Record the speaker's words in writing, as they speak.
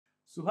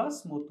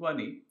Suhas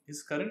Motwani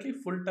is currently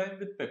full time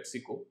with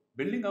PepsiCo,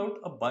 building out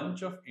a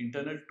bunch of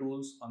internal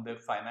tools on their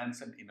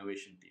finance and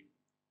innovation team.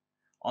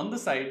 On the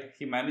side,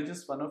 he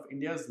manages one of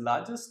India's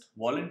largest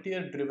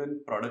volunteer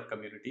driven product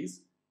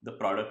communities, the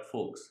Product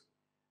Folks,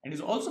 and is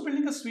also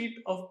building a suite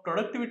of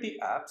productivity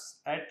apps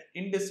at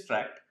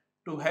Indistract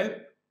to help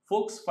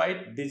folks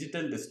fight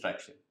digital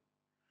distraction.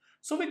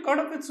 So we caught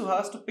up with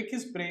Suhas to pick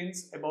his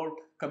brains about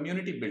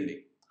community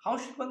building. How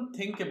should one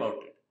think about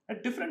it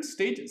at different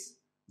stages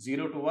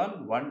 0 to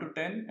 1, 1 to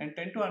 10, and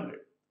 10 to 100?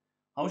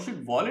 How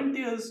should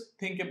volunteers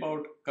think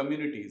about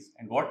communities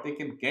and what they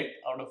can get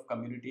out of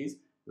communities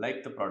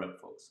like the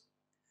product folks?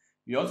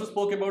 We also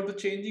spoke about the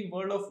changing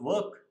world of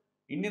work,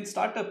 Indian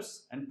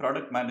startups, and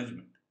product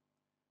management.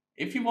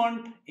 If you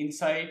want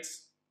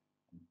insights,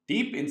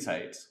 deep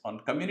insights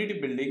on community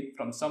building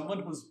from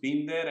someone who's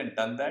been there and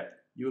done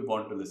that, you will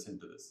want to listen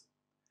to this.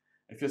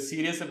 If you're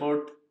serious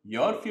about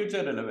your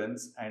future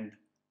relevance and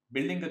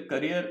building a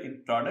career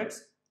in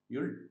products,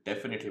 you'll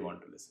definitely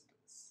want to listen to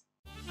this.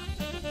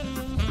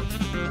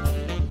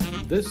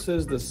 This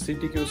is the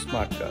CTQ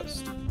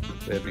Smartcast,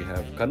 where we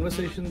have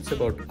conversations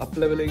about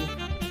upleveling,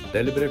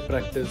 deliberate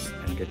practice,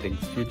 and getting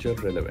future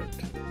relevant.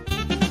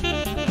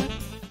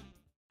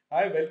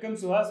 Hi, welcome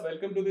Suhas.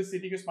 Welcome to the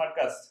CTQ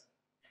Smartcast.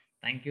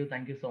 Thank you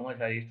so much,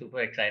 Hari. Super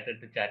excited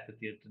to chat with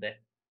you today.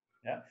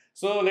 Yeah.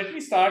 So let me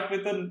start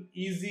with an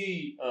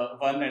easy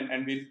one,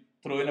 and we'll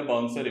throw in a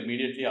bouncer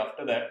immediately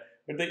after that.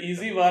 But the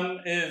easy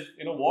one is,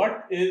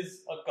 what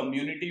is a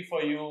community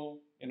for you?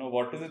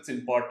 What is its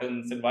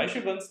importance, and why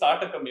should one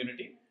start a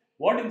community?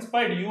 What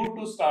inspired you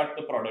to start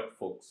the product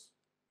folks?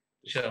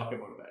 Sure. Talk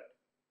about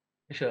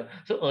that. Sure.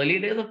 So early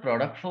days of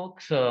product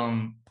folks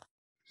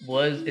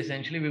was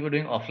essentially we were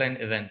doing offline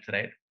events,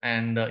 right?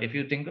 And if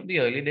you think of the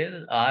early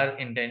days, our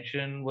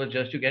intention was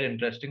just to get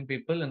interesting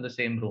people in the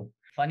same room.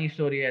 Funny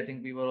story, I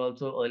think we were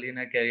also early in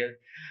our career.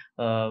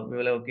 We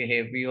were like, okay,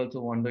 hey, we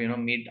also want to,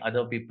 meet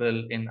other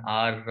people in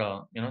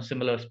our,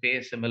 similar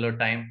space, similar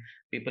time,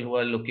 people who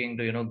are looking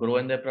to, grow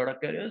in their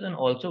product careers. And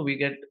also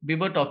we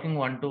were talking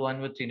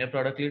one-to-one with senior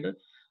product leaders.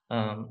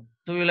 So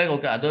we were like,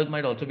 okay, others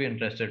might also be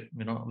interested,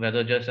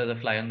 whether just as a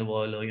fly on the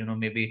wall or,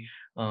 maybe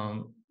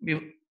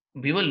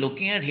we were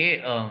looking at, hey,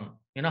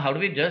 how do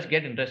we just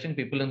get interesting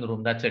people in the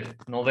room? That's it.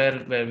 Nowhere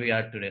where we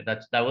are today.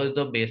 That was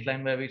the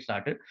baseline where we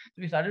started.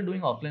 So we started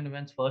doing offline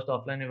events. First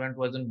offline event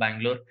was in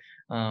Bangalore.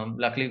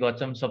 Luckily got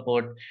some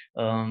support.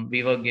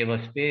 Weaver gave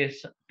us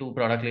space. Two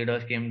product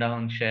leaders came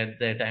down, shared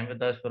their time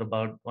with us for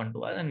about 1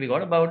 2 hours, and we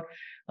got about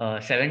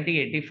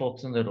 70-80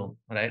 folks in the room,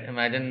 right?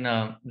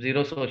 Imagine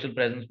zero social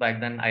presence back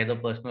then, either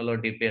personal or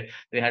DPA.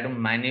 We had to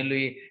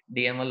manually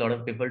DM a lot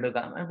of people to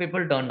come, and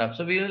people turned up.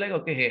 So we were like,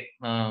 okay,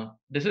 hey,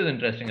 this is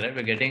interesting, right?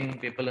 We're getting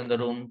people in the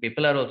room.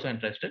 People are also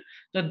interested.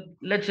 So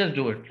let's just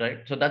do it, right?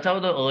 So that's how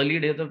the early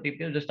days of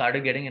TPS just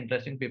started getting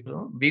interesting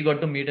people. We got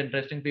to meet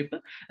interesting people,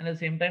 and at the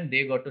same time,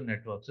 they got to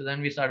network. So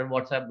then we started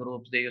WhatsApp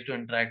groups. They used to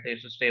interact. They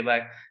used to stay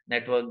back,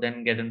 network,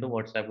 then get into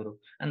WhatsApp group.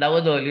 And that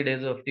was the early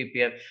days of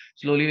TPF.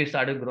 Slowly, we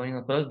started growing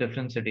across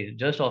different cities,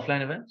 just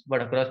offline events,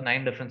 but across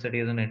 9 different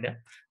cities in India.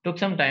 Took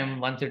some time,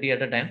 one city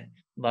at a time.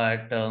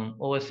 But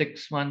over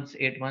 6 months,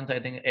 8 months, I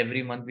think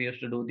every month we used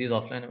to do these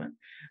offline events.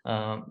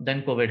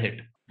 Then COVID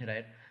hit,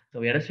 right? So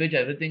we had to switch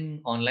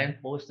everything online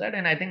post that.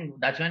 And I think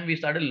that's when we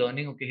started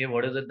learning, okay, hey,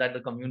 what is it that the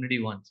community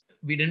wants?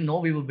 We didn't know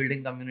we were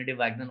building community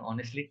back then,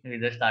 honestly. We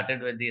just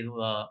started with these,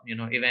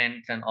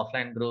 events and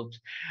offline groups.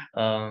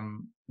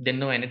 Didn't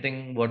know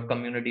anything what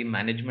community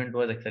management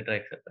was,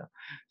 etc., etc.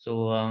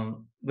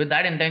 So with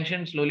that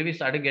intention, slowly we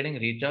started getting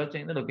reach out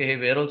saying that, okay, hey,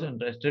 we're also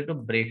interested to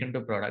break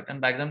into product.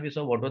 And back then we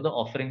saw what were the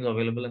offerings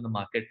available in the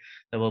market.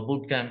 There were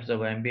boot camps, there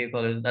were MBA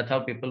colleges. That's how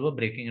people were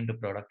breaking into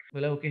product.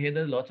 We're like, okay, hey,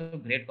 there's lots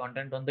of great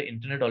content on the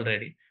internet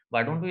already.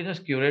 Why don't we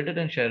just curate it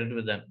and share it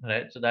with them,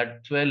 right? So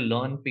that's where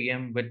Learn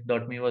PM with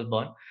 .me was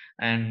born.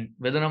 And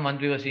within a month,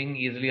 we were seeing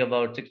easily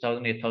about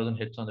 6,000, 8,000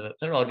 hits on the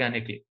website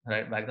organically,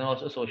 right? Back then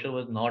also social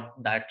was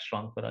not that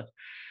strong for us.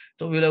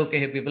 So we were like, okay,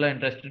 hey, people are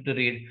interested to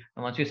read.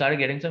 And once we started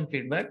getting some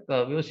feedback,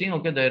 we were seeing,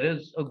 okay, there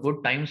is a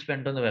good time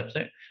spent on the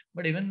website.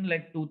 But even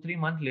like 2-3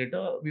 months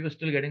later, we were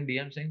still getting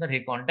DMs saying that,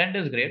 hey, content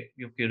is great.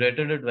 You've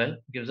curated it well,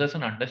 gives us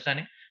an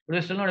understanding, but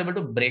we're still not able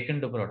to break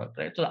into product,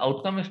 right? So the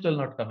outcome is still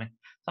not coming.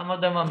 Some of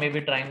them are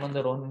maybe trying on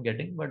their own and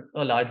getting, but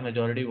a large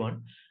majority won't.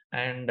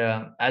 And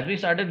as we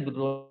started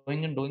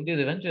growing and doing these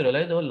events, we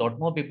realized there were a lot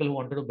more people who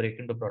wanted to break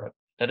into product.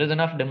 There is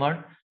enough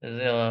demand.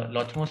 There's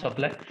lots more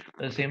supply. At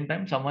the same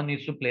time, someone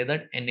needs to play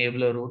that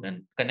enabler route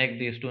and connect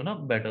these two in a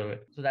better way.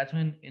 So that's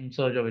when In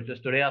Search of, which is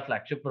today our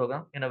flagship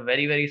program in a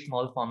very, very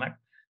small format.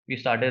 We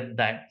started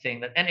that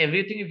saying that, and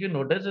everything, if you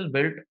notice, is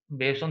built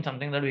based on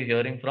something that we're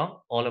hearing from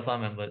all of our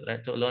members, right?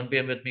 So Learn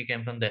PM with me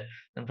came from there.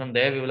 And from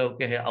there, we were like,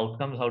 okay, hey,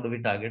 outcomes, how do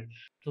we target?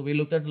 So we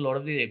looked at a lot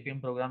of the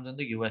APM programs in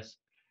the US.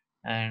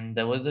 And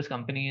there was this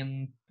company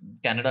in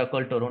Canada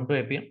called Toronto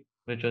APM,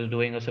 which was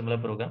doing a similar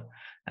program.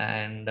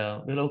 And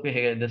we were like, okay,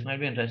 hey, this might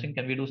be interesting.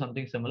 Can we do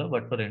something similar,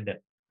 but for India?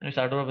 And we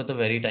started off with a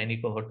very tiny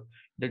cohort,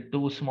 did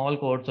 2 small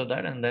cohorts of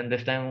that, and then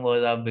this time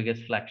was our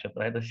biggest flagship,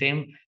 right? The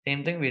same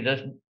thing. We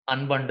just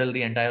unbundled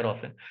the entire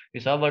offering.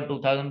 We saw about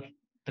 2,000,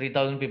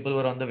 3,000 people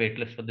were on the wait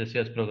list for this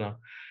year's program.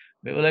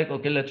 We were like,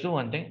 okay, let's do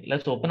one thing.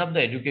 Let's open up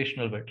the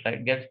educational bit,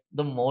 right? Get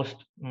the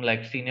most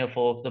like senior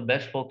folks, the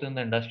best folks in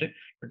the industry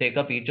to take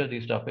up each of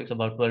these topics,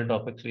 about 12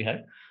 topics we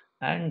had.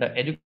 And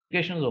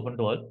education is open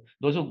to all.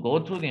 Those who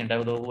go through the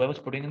entire, whoever's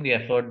putting in the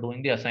effort,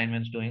 doing the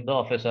assignments, doing the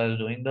office hours,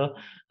 doing the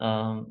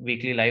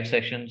weekly live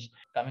sessions,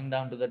 coming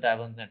down to the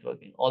taverns,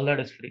 networking, all that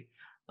is free.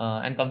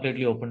 And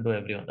completely open to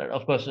everyone. That,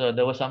 of course,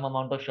 there was some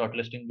amount of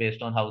shortlisting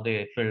based on how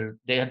they filled.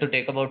 They had to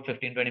take about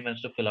 15-20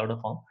 minutes to fill out a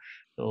form.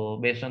 So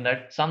based on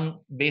that,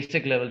 some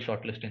basic level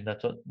shortlisting.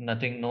 That's all.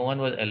 Nothing. No one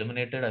was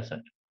eliminated as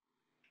such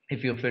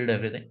if you filled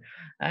everything,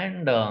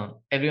 and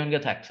everyone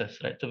gets access,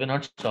 right? So we're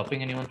not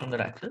stopping anyone from that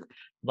access.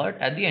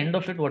 But at the end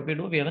of it, what we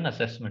do, we have an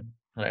assessment,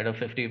 right? A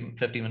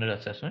 50-minute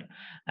assessment,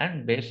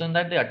 and based on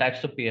that, they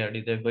attach the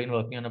PRD. They've been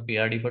working on a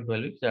PRD for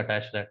 12 weeks. They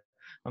attach that.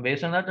 And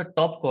based on that, the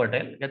top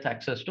quartile gets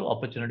access to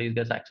opportunities,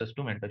 gets access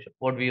to mentorship.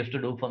 What we used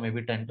to do for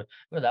maybe 10,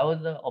 well, that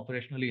was the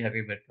operationally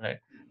heavy bit, right?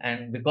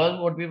 And because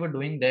what we were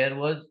doing there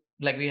was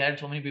like we had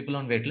so many people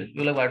on waitlist, we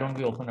were like, why don't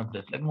we open up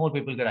this? Like more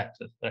people get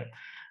access, right?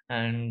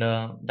 And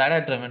that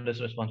had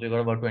tremendous response. We got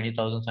about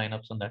 20,000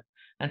 signups on that,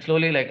 and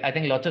slowly, like I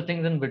think lots of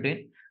things in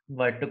between.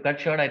 But to cut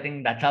short, I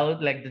think that's how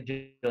like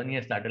the journey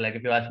has started. Like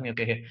if you ask me,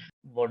 okay, hey,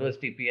 what was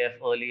TPF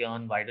early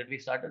on? Why did we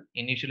start it?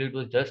 Initially, it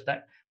was just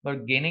that,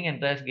 but gaining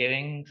interest,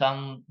 gaining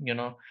some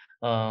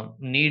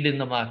need in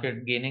the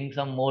market, gaining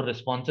some more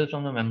responses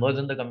from the members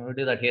in the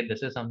community that hey,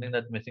 this is something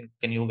that's missing.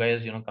 Can you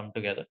guys come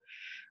together?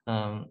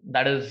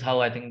 That is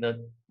how I think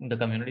the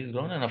community has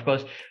grown, and of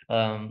course.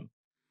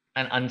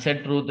 An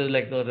unsaid truth is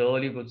like a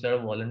really good set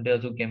of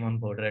volunteers who came on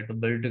board, right, to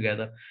build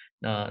together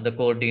the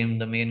core team,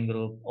 the main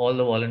group, all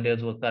the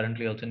volunteers who are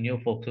currently also new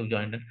folks who've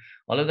joined in.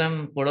 All of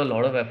them put a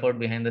lot of effort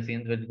behind the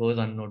scenes, which goes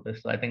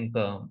unnoticed. So I think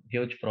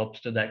huge props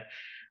to that.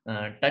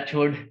 Touch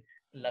wood,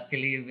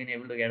 luckily, you've been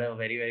able to get a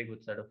very, very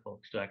good set of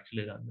folks to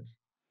actually run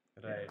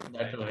this. Right.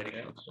 That's a very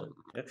good story.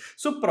 Yeah.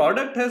 So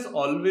product has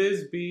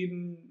always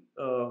been,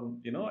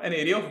 an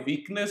area of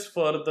weakness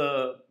for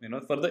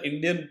the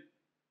Indian,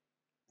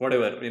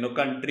 whatever,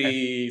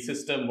 country,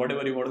 system,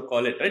 whatever you want to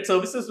call it, right?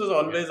 Services was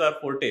always our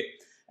forte.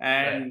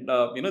 And,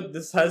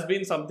 this has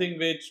been something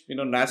which,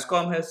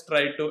 NASSCOM has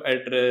tried to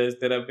address.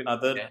 There have been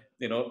other,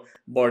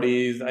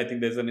 bodies. I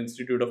think there's an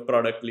Institute of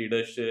Product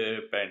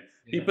Leadership, and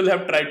people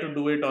have tried to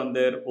do it on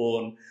their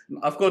own.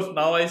 Of course,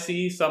 now I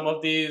see some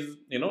of these,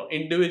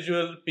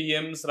 individual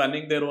PMs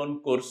running their own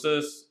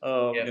courses,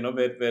 where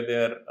they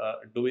are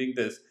doing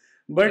this.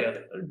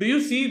 But do you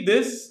see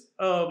this,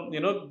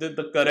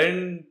 the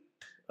current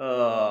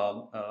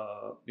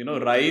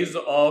rise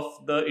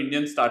of the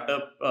Indian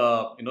startup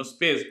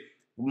space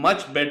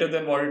much better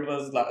than what it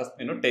was last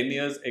 10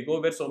 years ago,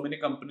 where so many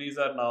companies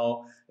are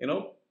now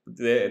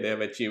they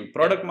have achieved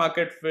product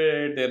market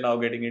fit, they're now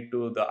getting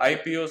into the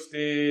IPO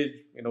stage,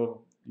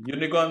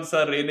 unicorns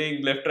are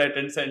reigning left, right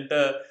and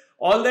center.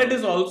 All that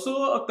is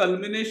also a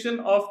culmination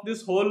of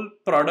this whole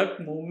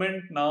product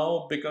movement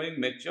now becoming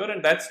mature,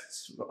 and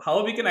that's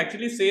how we can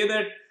actually say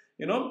that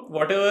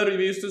whatever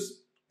we used to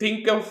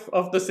think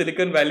of the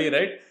Silicon Valley,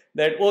 right?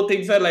 That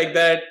things are like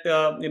that,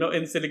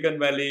 in Silicon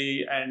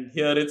Valley, and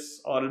here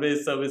it's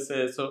always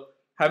services. So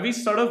have we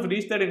sort of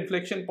reached that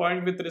inflection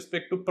point with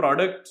respect to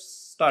product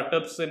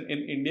startups in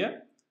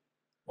India?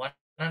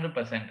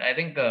 100%. I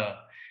think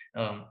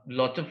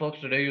lots of folks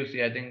today, you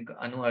see, I think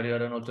Anu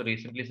Hariharan also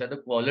recently said the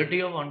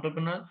quality of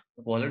entrepreneurs,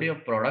 the quality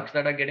of products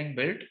that are getting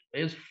built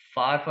is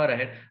far, far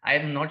ahead.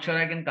 I'm not sure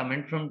I can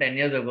comment from 10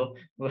 years ago.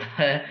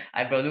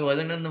 I probably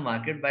wasn't in the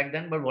market back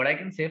then, but what I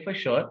can say for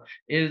sure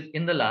is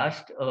in the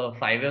last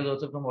 5 years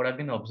also, from what I've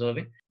been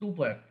observing, two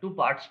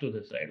parts to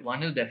this, right?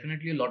 One is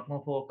definitely a lot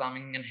more for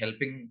coming and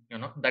helping,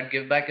 that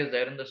give back is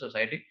there in the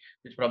society,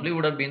 which probably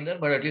would have been there,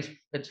 but at least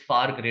it's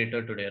far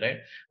greater today,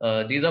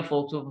 right? These are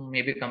folks who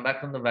maybe come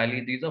back from the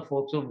valley. These are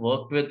folks who've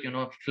worked with,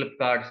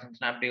 Flipkarts and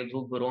Snapdeals,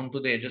 who've grown to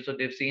the edges. So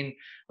they've seen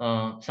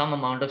some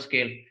amount of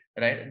scale,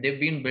 right? They've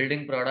been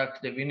building products,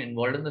 they've been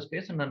involved in the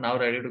space and are now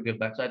ready to give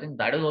back. So I think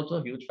that is also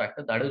a huge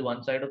factor. That is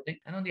one side of things.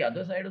 And on the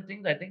other side of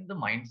things, I think the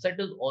mindset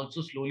is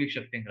also slowly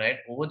shifting, right?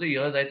 Over the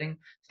years, I think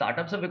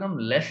startups have become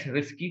less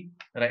risky,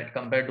 right?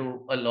 Compared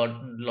to a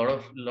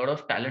lot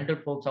of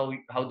talented folks,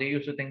 how they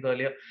used to think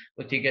earlier.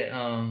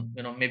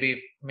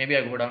 Maybe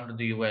I go down to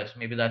the US,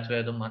 maybe that's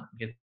where the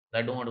market,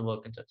 I don't want to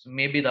work in such. So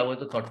maybe that was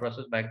the thought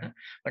process back then.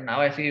 But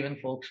now I see even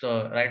folks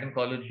right in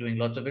college doing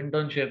lots of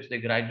internships. They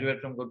graduate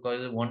from good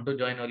colleges, want to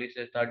join early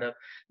stage startup.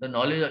 The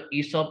knowledge of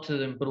ESOPs is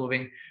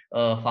improving.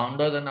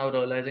 founders are now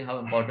realizing how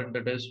important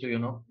it is to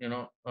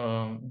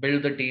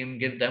build the team,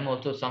 give them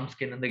also some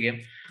skin in the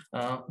game.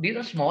 These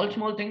are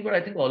small things, but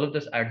I think all of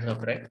this adds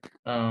up, right?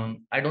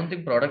 I don't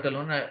think product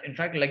alone. In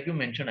fact, like you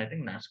mentioned, I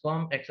think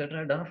NASCOM, etc.,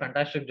 have done a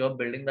fantastic job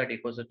building that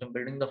ecosystem,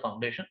 building the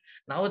foundation.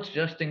 Now it's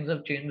just things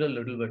have changed a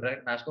little bit,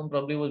 right? NASCOM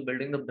probably was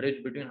building the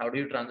bridge between how do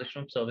you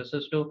transition from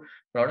services to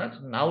products.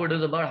 Now it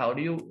is about how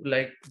do you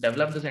like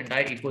develop this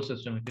entire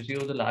ecosystem. If you see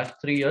over the last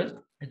 3 years,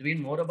 it's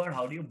been more about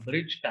how do you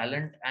bridge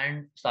talent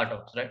and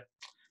startups, right?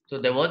 So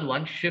there was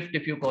one shift,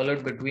 if you call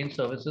it, between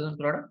services and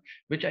product,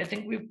 which I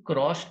think we've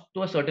crossed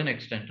to a certain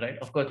extent, right?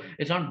 Of course,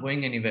 it's not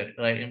going anywhere,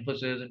 right?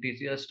 Infosys and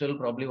TCS are still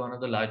probably one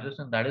of the largest,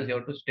 and that is here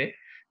to stay.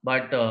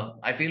 But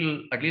I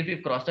feel at least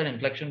we've crossed that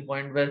inflection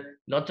point where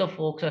lots of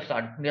folks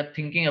they're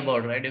thinking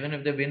about, right? Even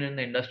if they've been in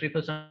the industry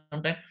for some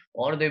time,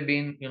 or they've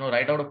been,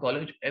 right out of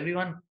college,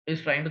 everyone is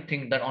trying to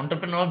think that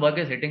entrepreneurial bug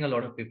is hitting a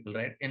lot of people,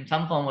 right? In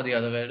some form or the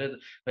other,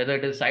 whether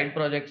it is side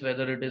projects,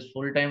 whether it is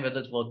full time,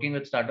 whether it's working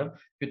with startup.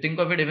 If you think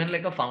of it, even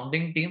like a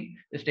founding team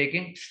is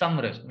taking some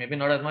risk, maybe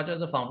not as much as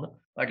the founder,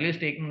 but at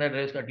least taking that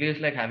risk, at least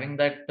like having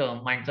that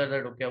mindset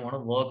that, okay, I want to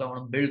work, I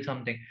want to build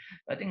something.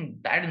 I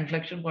think that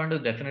inflection point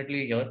is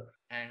definitely here,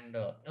 and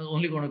it's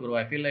only going to grow.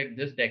 I feel like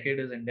this decade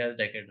is India's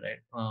decade,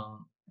 right?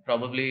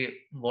 Probably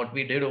what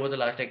we did over the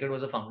last decade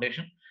was a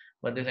foundation,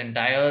 but this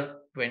entire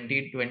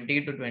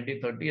 2020 to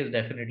 2030 is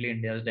definitely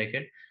India's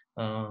decade.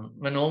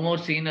 We're no more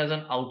seen as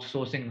an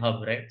outsourcing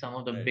hub, right? Some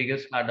of the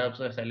biggest startups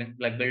are selling,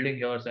 like building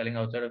here, selling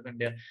outside of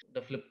India.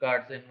 The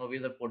Flipkarts and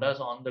movies have put us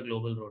on the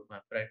global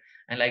roadmap, right?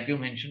 And like you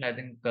mentioned, I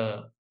think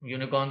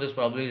unicorns is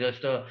probably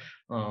just a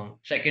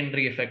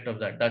secondary effect of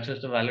that. That's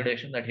just a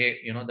validation that, hey,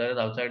 there is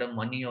outside of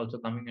money also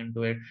coming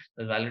into it.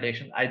 The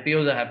validation,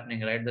 IPOs are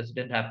happening, right? This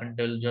didn't happen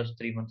till just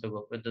 3 months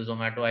ago with the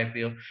Zomato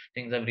IPO.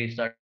 Things have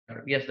restarted.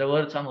 Yes, there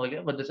were some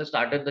earlier, but this has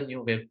started the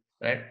new wave,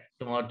 right?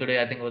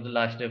 Today, I think, was the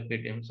last day of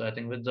Paytm. So I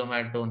think with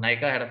Zomato, Nykaa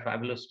had a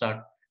fabulous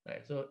start,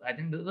 right? So I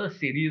think there's a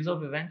series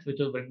of events which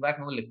will bring back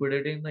more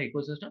liquidity in the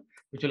ecosystem,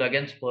 which will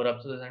again spur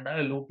up. So this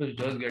entire loop is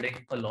just getting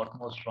a lot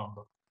more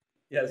stronger.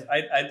 Yes,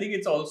 I think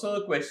it's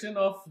also a question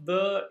of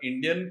the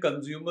Indian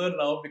consumer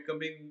now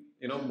becoming,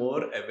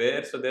 more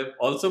aware. So they're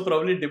also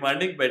probably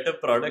demanding better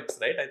products,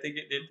 right? I think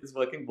it is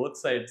working both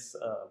sides,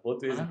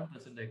 both ways.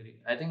 100% agree.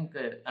 I think,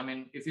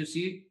 if you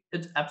see,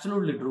 it's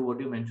absolutely true what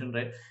you mentioned,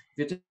 right?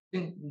 If you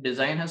think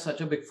design has such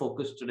a big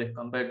focus today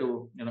compared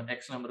to,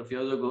 X number of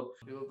years ago,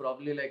 we were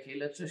probably like, hey,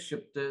 let's just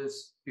ship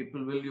this,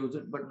 people will use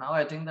it. But now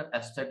I think that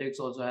aesthetics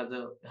also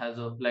has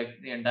a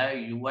like the entire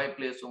UI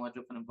plays so much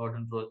of an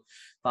important role.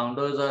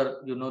 Founders are,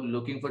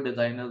 looking for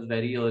designers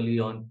very early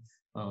on.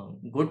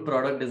 Good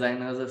product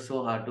designers are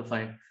so hard to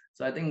find.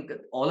 So I think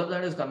all of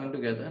that is coming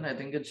together, and I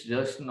think it's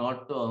just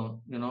not,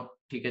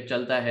 ठीक है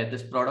चलता है,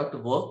 this product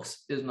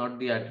works is not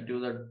the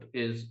attitude that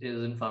is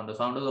in founders.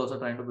 Founders also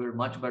trying to build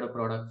much better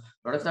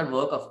products that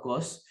work, of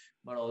course,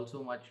 but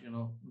also much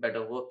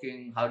better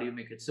working. How do you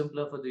make it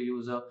simpler for the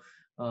user?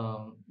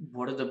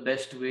 What is the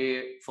best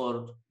way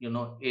for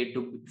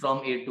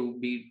from A to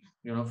B,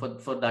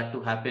 for that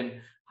to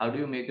happen? How do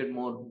you make it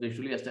more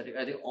visually aesthetic?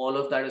 I think all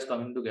of that is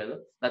coming together.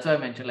 That's why I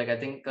mentioned, like, I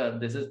think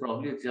this is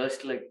probably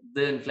just like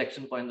the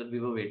inflection point that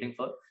we were waiting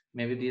for.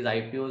 Maybe these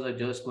IPOs are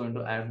just going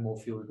to add more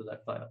fuel to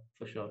that fire,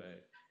 for sure. Right.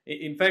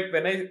 In fact,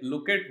 when I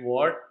look at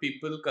what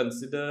people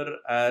consider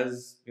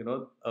as,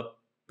 a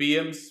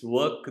PM's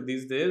work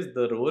these days,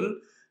 the role,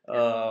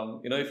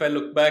 if I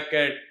look back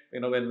at,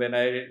 when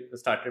I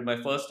started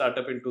my first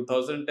startup in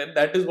 2010,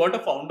 that is what a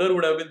founder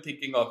would have been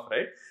thinking of,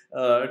 right?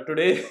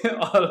 Today,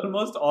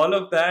 almost all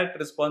of that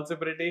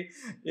responsibility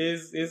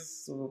is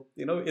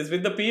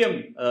with the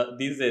PM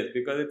these days,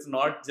 because it's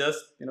not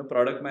just,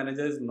 product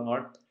manager is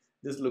not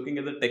just looking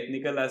at the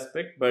technical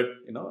aspect, but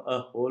a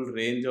whole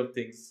range of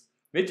things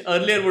which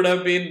earlier would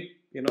have been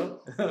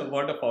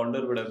what a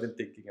founder would have been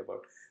thinking about.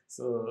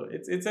 So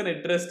it's an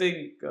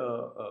interesting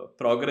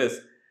progress.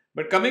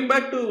 But coming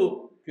back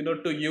to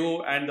to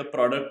you and the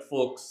product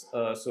folks,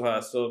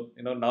 Suhas. So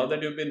now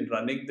that you've been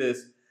running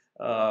this,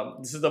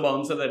 this is the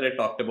bouncer that I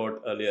talked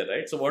about earlier,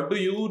 right? So what do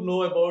you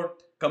know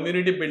about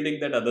community building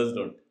that others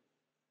don't?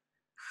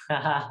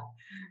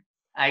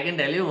 I can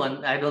tell you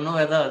one. I don't know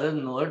whether others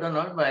know it or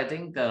not, but I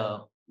think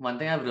one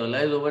thing I've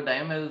realized over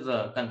time is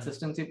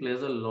consistency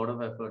plays a lot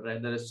of effort,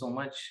 right? There is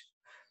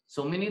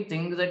so many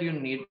things that you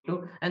need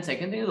to. And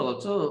second thing is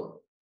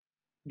also,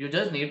 you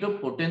just need to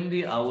put in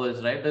the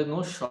hours, right? There's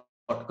no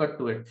shortcut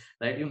to it,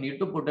 right? You need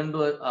to put in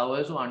the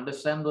hours to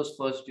understand those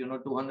first,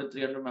 200,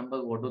 300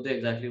 members, what do they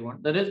exactly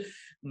want? There is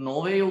no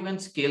way you can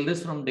scale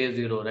this from day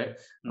zero, right?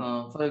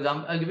 For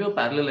example, I'll give you a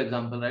parallel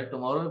example, right?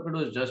 Tomorrow, if it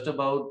was just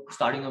about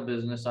starting a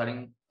business,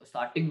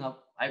 starting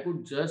up, I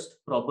could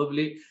just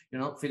probably,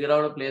 figure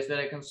out a place where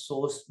I can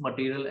source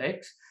material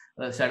X,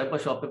 set up a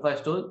Shopify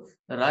store,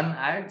 run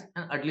ads,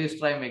 and at least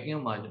try making a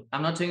margin.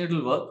 I'm not saying it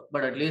will work,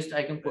 but at least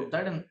I can put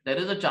that, and there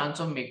is a chance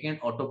of making it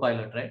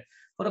autopilot, right?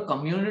 For a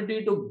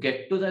community to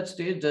get to that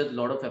stage, there's a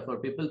lot of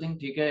effort. People think,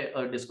 okay,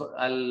 Discord,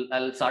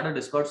 I'll start a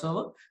Discord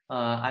server.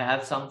 I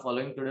have some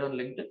following today on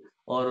LinkedIn.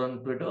 or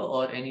on Twitter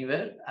or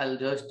anywhere, I'll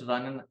just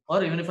run an,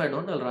 or even if I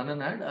don't, I'll run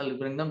an ad, I'll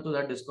bring them to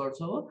that Discord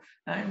server,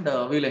 and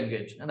we'll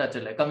engage. And that's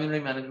it. Like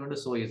community management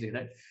is so easy,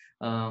 right?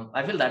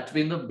 I feel that's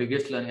been the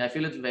biggest learning. I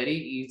feel it's very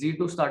easy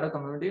to start a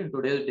community in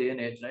today's day and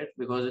age, right?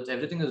 Because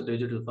everything is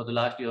digital. For the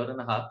last year and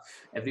a half,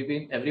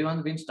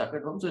 everyone's been stuck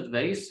at home, so it's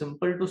very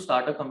simple to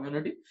start a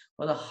community.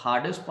 But the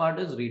hardest part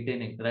is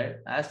retaining, right?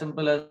 As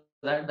simple as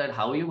that. That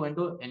how are you going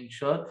to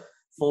ensure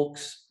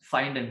folks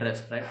find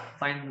interest, right?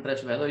 Find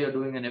interest whether you're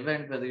doing an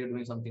event, whether you're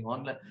doing something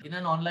online. In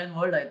an online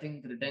world, I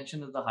think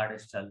retention is the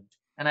hardest challenge.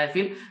 And I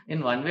feel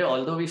in one way,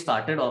 although we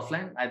started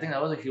offline, I think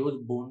that was a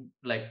huge boon,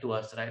 like to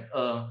us, right?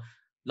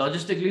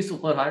 Logistically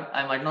super hard.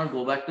 I might not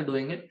go back to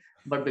doing it,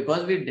 but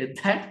because we did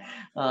that,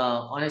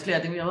 honestly, I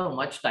think we have a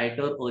much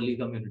tighter early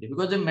community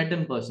because they met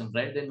in person,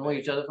 right? They know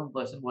each other from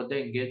person. What they're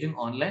engaging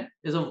online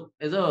is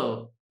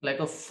a like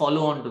a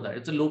follow on to that.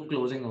 It's a loop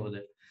closing over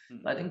there.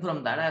 I think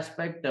from that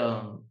aspect,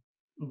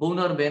 boon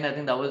or bane, I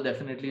think that was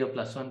definitely a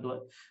plus one to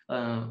it.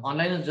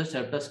 Online has just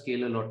helped us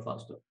scale a lot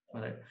faster,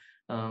 right?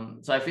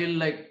 So I feel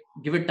like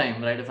give it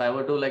time, right? If I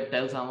were to like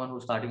tell someone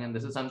who's starting, and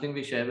this is something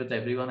we share with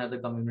everyone at the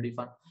community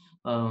fund,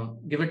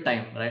 give it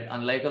time, right?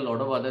 Unlike a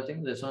lot of other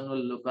things, this one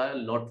will require a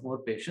lot more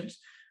patience.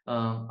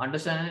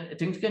 Understand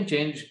things can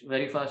change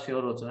very fast here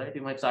also, right?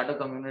 You might start a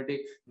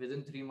community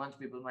within 3 months,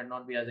 people might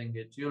not be as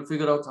engaged. You'll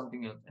figure out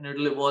something else, and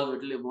it'll evolve,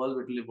 it'll evolve,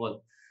 it'll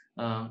evolve.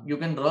 You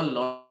can draw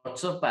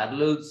lots of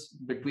parallels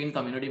between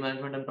community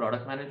management and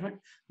product management.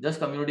 Just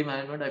community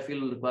management, I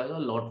feel, requires a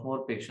lot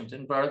more patience.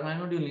 In product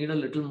management, you need a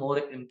little more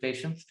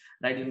impatience,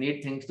 right? You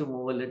need things to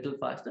move a little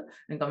faster.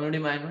 In community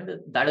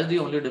management, that is the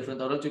only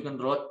difference. Or else you can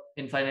draw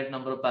infinite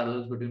number of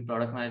parallels between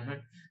product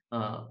management.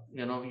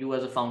 You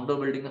as a founder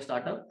building a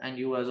startup, and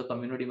you as a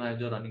community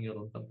manager running your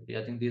own company.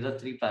 I think these are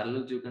three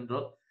parallels you can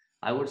draw.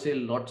 I would say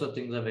lots of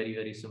things are very,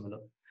 very similar.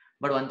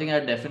 But one thing I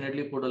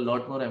definitely put a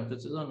lot more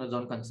emphasis on is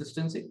on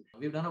consistency.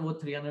 We've done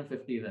about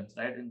 350 events,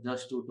 right, in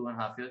just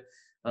 2.5 years.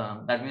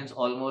 That means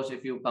almost,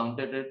 if you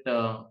counted it,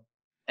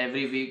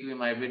 every week we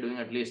might be doing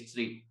at least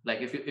three.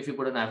 Like if you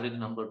put an average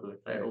number to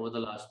it, right, over the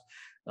last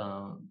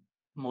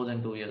more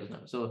than 2 years now.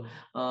 So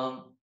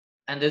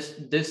and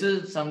this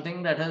is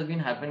something that has been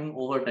happening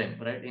over time,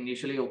 right?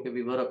 Initially, okay,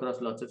 we were across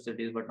lots of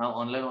cities, but now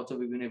online also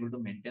we've been able to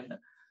maintain that.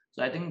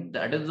 So I think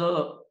that is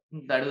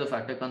a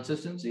factor.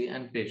 Consistency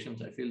and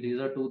patience, I feel these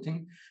are two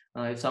things.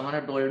 If someone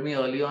had told me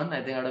early on,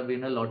 I think I'd have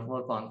been a lot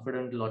more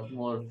confident, a lot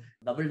more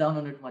double down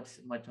on it much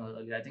more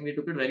earlier. I think we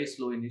took it very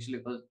slow initially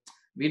because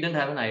we didn't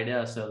have an idea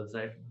ourselves,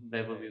 right,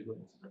 where were we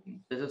going.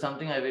 This is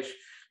something I wish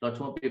lots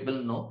more people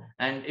know.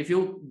 And if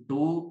you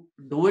do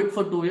it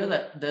for 2 years,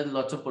 there's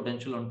lots of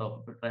potential on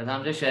top of it, right?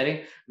 I'm just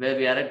sharing where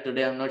we are at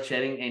today. I'm not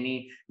sharing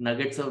any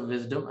nuggets of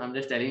wisdom. I'm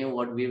just telling you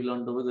what we've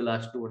learned over the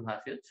last 2.5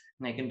 years.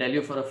 And I can tell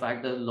you for a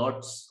fact there's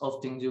lots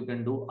of things you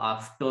can do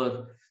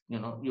after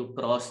you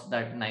cross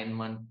that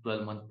 9-month,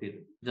 12-month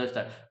period. Just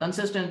that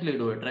consistently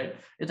do it, right?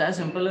 It's as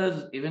simple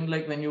as even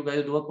like when you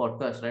guys do a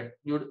podcast, right?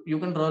 You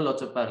can draw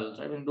lots of parallels,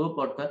 right? When you do a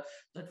podcast,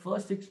 that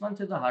first 6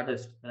 months is the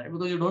hardest, right?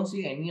 Because you don't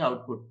see any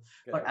output.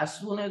 Yeah. But as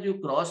soon as you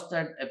cross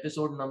that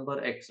episode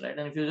number X, right?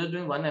 And if you're just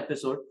doing one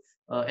episode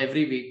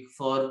every week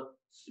for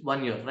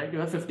 1 year, right? You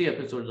have 50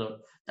 episodes out.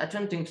 That's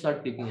when things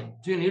start kicking in.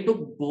 So you need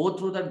to go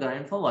through that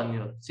grind for 1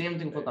 year. Same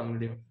thing for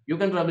community. You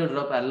can probably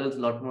draw parallels a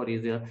lot more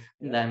easier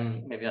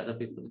than maybe other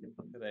people can.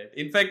 Right.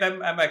 In fact,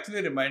 I'm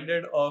actually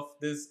reminded of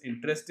this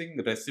interesting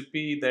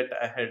recipe that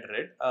I had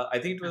read. I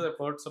think it was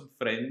about some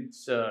French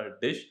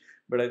dish,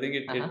 but I think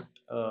it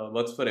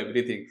works for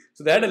everything.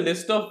 So they had a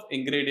list of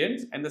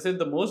ingredients, and they said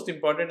the most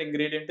important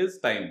ingredient is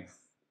time.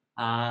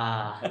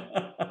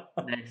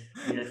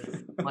 Yes.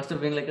 Must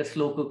have been like a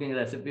slow cooking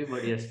recipe,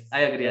 but yes,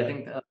 I agree. Yeah. I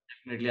think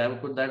definitely I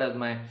would put that as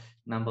my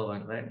number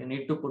one, right? You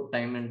need to put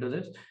time into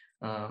this.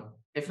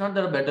 If not,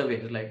 there are better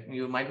ways. Like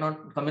you might not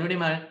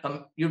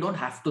you don't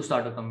have to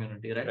start a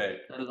community, right?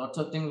 There are lots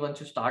of things.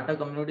 Once you start a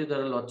community,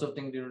 there are lots of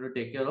things you need to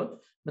take care of,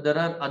 but there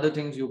are other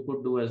things you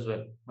could do as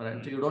well,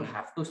 right? So you don't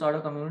have to start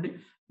a community,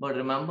 but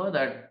remember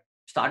that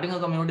starting a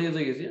community is the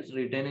easiest,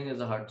 retaining is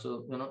the hard.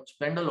 So,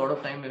 spend a lot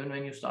of time, even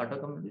when you start a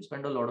community,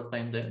 spend a lot of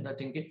time there. And I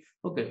think,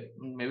 okay,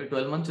 maybe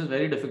 12 months is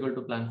very difficult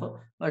to plan for,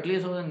 but at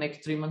least over the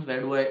next 3 months,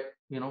 where do I,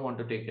 want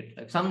to take it?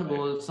 Like some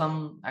goals,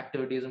 some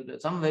activities,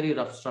 and some very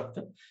rough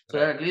structure. So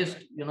that at least,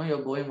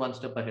 you're going one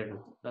step ahead with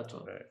it. That's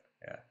all. Right.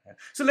 Yeah.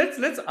 So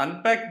let's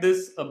unpack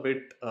this a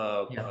bit,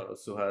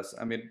 Suhas.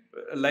 I mean,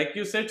 like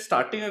you said,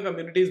 starting a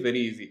community is very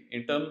easy.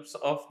 In terms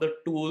of the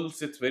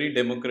tools, it's very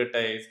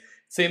democratized.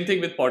 Same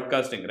thing with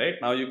podcasting, right?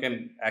 Now you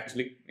can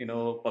actually,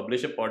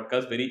 publish a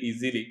podcast very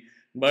easily.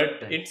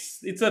 But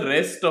it's a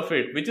rest of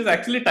it, which is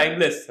actually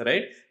timeless,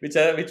 right? Which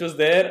was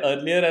there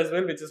earlier as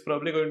well, which is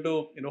probably going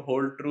to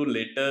hold true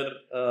later,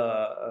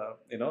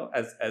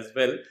 as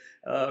well.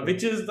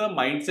 Which is the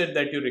mindset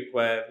that you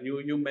require.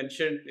 You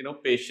mentioned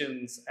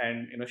patience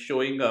and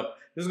showing up.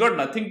 This has got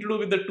nothing to do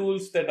with the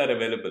tools that are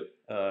available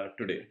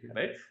today,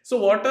 right? So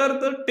what are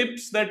the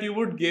tips that you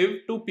would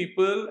give to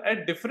people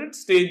at different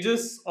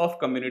stages of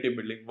community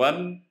building?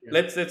 One,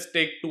 let's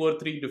take 2 or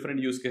 3 different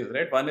use cases,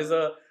 right? One is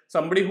a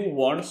somebody who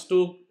wants to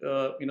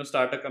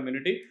start a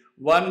community,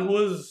 one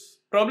who's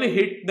probably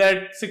hit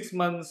that 6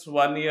 months,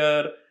 1 year,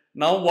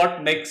 now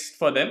what next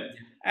for them,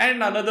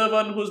 and another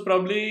one who's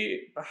probably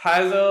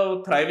has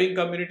a thriving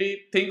community,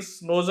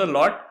 thinks knows a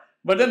lot,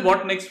 but then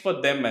what next for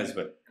them as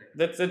well.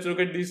 Let's look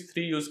at these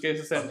three use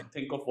cases and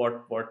think of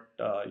what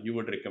you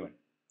would recommend.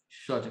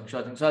 Sure thing,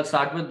 sure thing. So I'll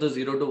start with the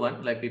 0 to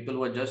 1, like people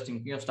who are just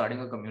thinking of starting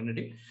a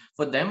community.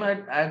 For them,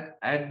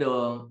 I'd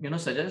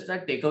suggest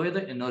that take away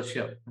the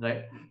inertia,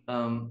 right?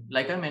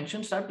 Like I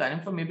mentioned, start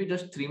planning for maybe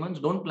just 3 months.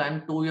 Don't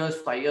plan 2 years,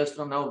 5 years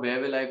from now. Where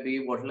will I be?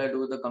 What will I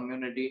do with the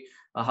community?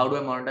 How do I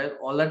monetize?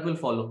 All that will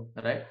follow,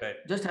 right?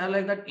 Just have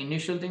like that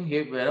initial thing.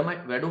 Hey,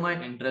 where do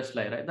my interests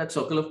lie? Right? That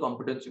circle of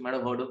competence. You might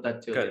have heard of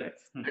that theory, right?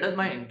 Where does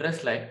my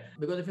interest lie?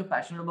 Because if you're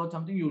passionate about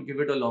something, you give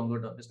it a longer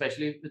term.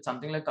 Especially if it's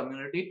something like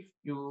community,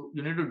 you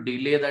need to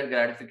delay that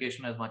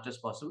gratification as much as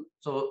possible.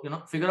 So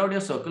figure out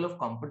your circle of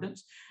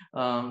competence.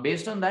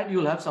 Based on that,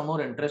 you'll have some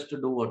more interest to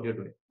do what you're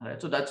doing,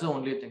 right? So that's the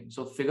only thing.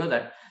 So figure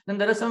that. Then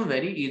there are some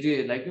very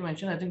easy, like you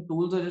mentioned, I think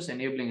tools are just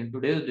enabling in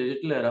today's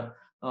digital era.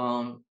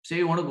 Say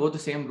you want to go the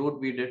same route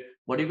we did,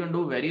 what you can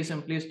do very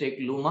simply is take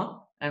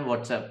Luma and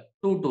WhatsApp,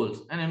 2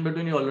 tools, and in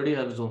between you already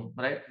have Zoom,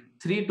 right?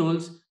 3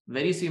 tools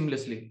very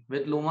seamlessly.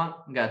 With Luma,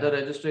 gather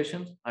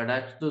registrations,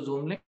 attach the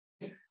Zoom link.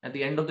 At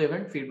the end of the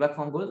event, feedback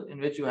form goes in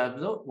which you have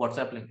the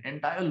WhatsApp link.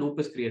 Entire loop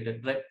is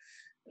created, right?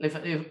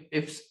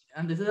 If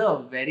and this is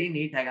a very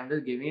neat hack. I'm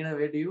just giving it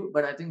away to you,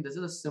 but I think this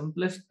is the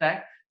simplest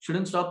hack.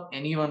 Shouldn't stop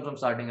anyone from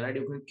starting, right?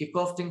 You can kick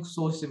off things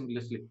so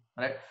seamlessly,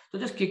 right? So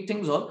just kick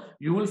things off.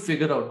 You will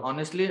figure out.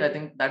 Honestly, I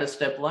think that is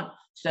step 1.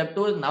 Step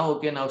 2 is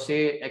now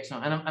say X.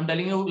 And I'm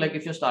telling you, like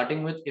if you're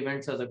starting with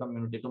events as a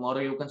community, tomorrow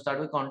you can start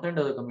with content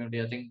as a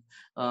community. I think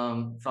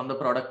from the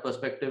product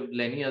perspective,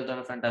 Lenny has done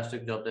a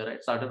fantastic job there,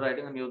 right? Started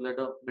writing a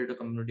newsletter, built a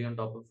community on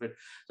top of it.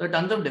 So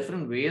tons of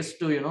different ways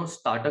to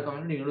start a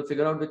community. You need to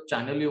figure out which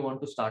channel you want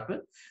to start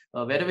with,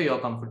 wherever you're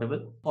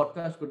comfortable.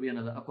 Podcast could be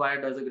another.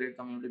 Acquired does a great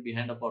community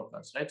behind a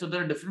podcast, right? So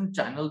there are different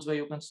channels where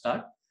you can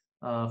start.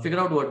 Figure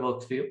out what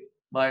works for you.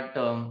 But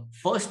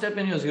first step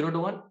in your 0 to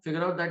 1,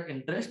 figure out that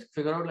interest,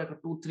 figure out like a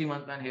 2-3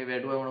 month plan. Hey, where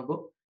do I want to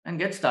go? And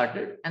get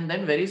started. And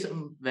then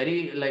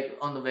very like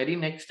on the very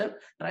next step,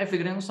 try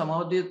figuring out some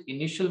of the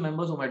initial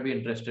members who might be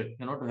interested,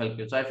 to help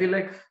you. So I feel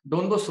like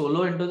don't go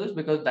solo into this,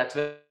 because that's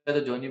where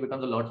the journey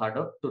becomes a lot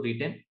harder to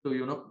retain,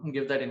 to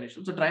give that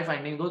initial. So try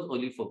finding those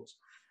early folks.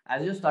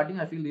 As you're starting,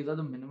 I feel these are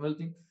the minimal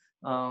things.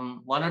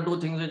 1 or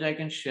 2 things which I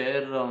can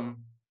share,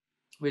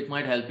 which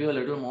might help you a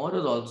little more,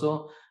 is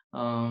also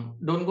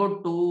don't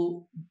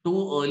go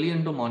too early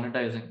into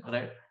monetizing,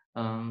 right?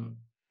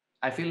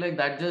 I feel like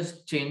that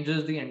just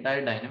changes the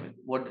entire dynamic.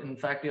 What in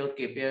fact your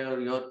KPI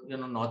or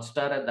your North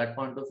Star at that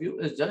point of view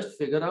is just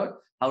figure out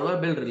how do I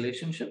build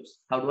relationships,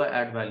 how do I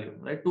add value,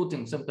 right? 2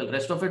 things, simple.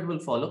 Rest of it will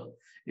follow.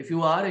 If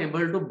you are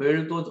able to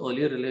build those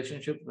earlier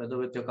relationships, whether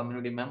with your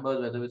community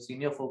members, whether with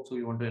senior folks who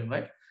you want to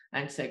invite,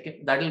 and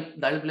second,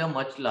 that'll play a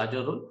much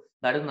larger role.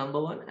 That is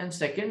number 1. And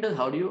second is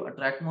how do you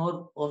attract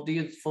more of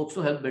these folks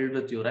to help build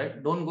with you,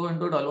 right? Don't go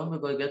into it alone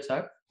because it gets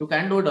hard. You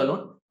can do it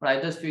alone, but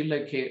I just feel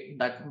like, hey,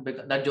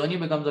 that journey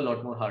becomes a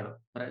lot more harder,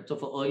 right? So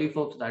for early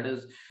folks, that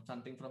is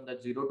something from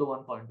that 0 to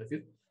 1 point of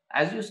view.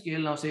 As you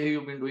scale now, say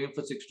you've been doing it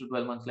for 6 to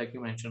 12 months, like you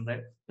mentioned,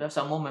 right? You have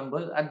some more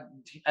members.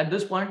 At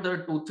this point, there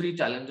are 2-3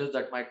 challenges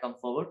that might come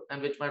forward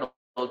and which might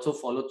also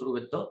follow through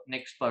with the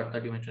next part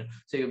that you mentioned.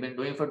 Say you've been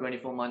doing for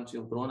 24 months,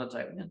 you've grown a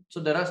thriving.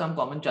 So there are some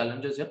common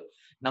challenges here.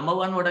 Number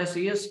 1, what I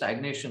see is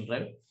stagnation,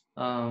 right?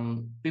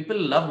 People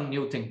love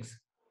new things,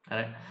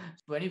 right?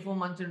 24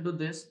 months into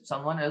this,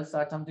 someone else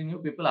starts something new,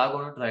 people are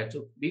going to try it.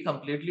 So be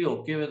completely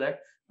okay with that.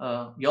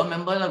 Your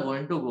members are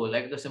going to go,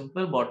 like the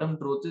simple bottom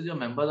truth is your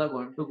members are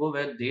going to go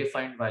where they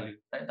find value,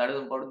 right? That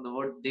is important, the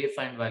word they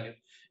find value.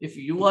 If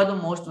you are the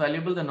most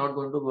valuable, they're not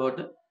going to go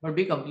to, but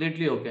be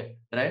completely okay,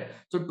 right?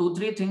 So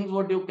 2-3 things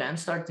what you can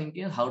start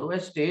thinking is how do I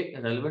stay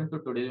relevant to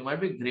today? You might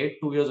be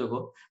great 2 years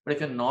ago, but if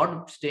you're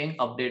not staying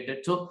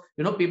updated, so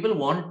people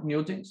want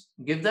new things,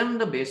 give them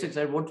the basics,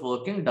 right? What's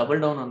working, double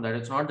down on that.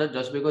 It's not that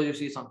just because you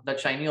see that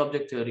shiny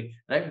object theory,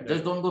 right?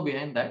 Just don't go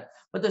behind that.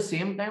 But at the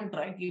same time,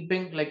 try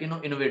keeping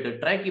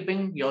innovative, try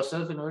keeping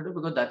yourself innovative,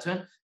 because that's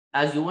when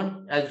as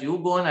you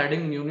go on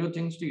adding new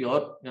things to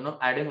your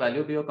adding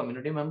value to your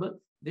community member,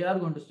 they are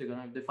going to stick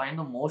around. If they find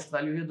the most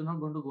value here, they're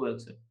not going to go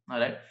elsewhere. All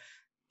right.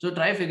 So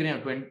try figuring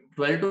out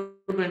 12 to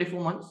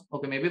 24 months.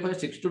 Okay, maybe for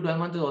 6 to 12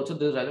 months is also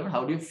this relevant.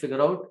 How do you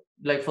figure out,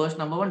 like first,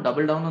 number 1,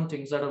 double down on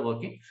things that are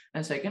working,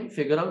 and second,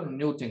 figure out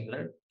new things,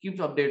 right? Keep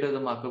updated the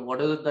market. What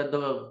is it that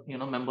the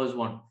members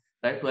want?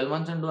 Right, 12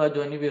 months into our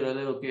journey, we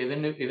realized,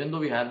 okay, even though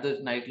we have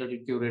this nice little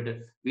curated,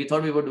 we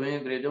thought we were doing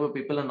a great job, but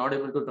people are not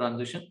able to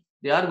transition.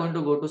 They are going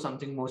to go to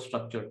something more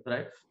structured,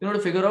 right? You know, to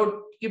figure out,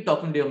 keep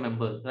talking to your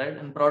members, right?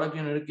 And product,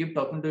 you need to keep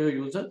talking to your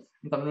user.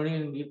 In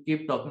community, you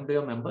keep talking to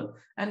your member.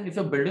 And if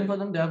you're building for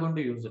them, they are going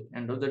to use it.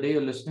 End of the day,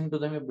 you're listening to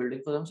them, you're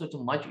building for them. So it's a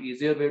much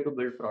easier way to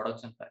build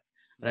products, in fact.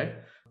 right?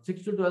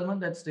 6 to 12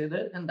 months that stay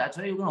there, and that's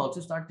why you can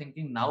also start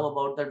thinking now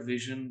about that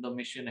vision, the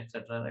mission,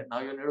 etc. Right now,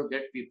 you need to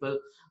get people,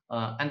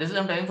 and this is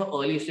I'm telling for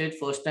early stage,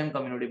 first time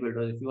community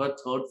builders. If you are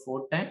third,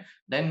 fourth time,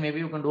 then maybe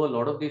you can do a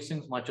lot of these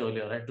things much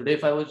earlier, right? Today,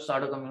 if I would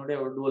start a community,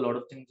 I would do a lot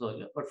of things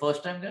earlier. But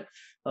first time there,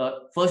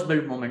 first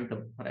build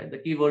momentum, right? The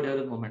key word here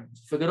is momentum.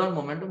 Figure out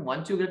momentum.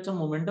 Once you get some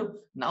momentum,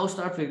 now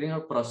start figuring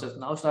out process.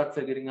 Now start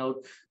figuring out,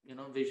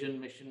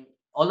 vision, mission.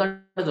 All that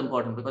is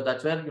important, because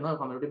that's where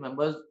community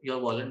members, your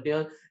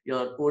volunteer,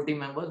 your core team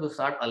members will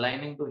start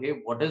aligning to,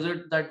 hey, what is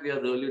it that we are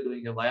really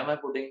doing here? Why am I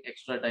putting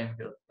extra time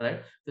here, right?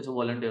 If it's a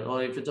volunteer,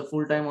 or if it's a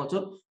full time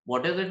also,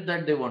 what is it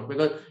that they want?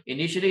 Because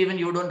initially even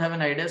you don't have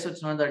an idea, so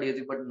it's not that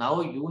easy. But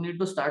now you need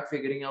to start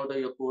figuring out, or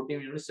your core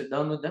team, you need to sit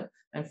down with them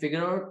and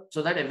figure out,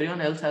 so that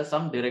everyone else has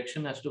some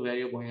direction as to where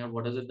you're going and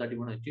what is it that you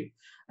want to achieve.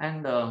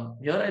 And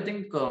here I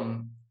think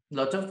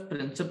lots of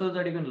principles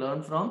that you can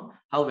learn from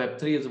how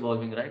Web3 is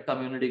evolving, right?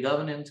 Community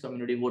governance,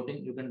 community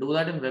voting. You can do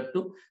that in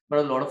Web2, but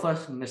a lot of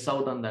us miss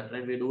out on that,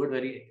 right? We do it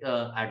very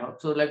ad hoc.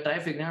 So like try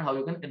figuring out how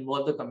you can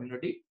involve the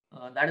community.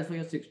 That is for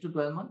your 6 to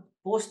 12 months.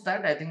 Post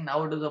that, I think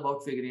now it is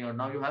about figuring out.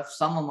 Now you have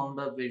some amount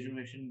of vision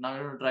mission. Now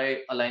you're going to try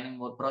aligning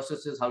more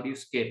processes. How do you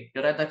scale?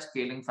 You're at that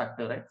scaling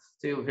factor, right?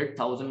 So you hit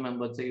 1,000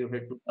 members, say you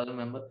hit 2,000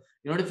 members.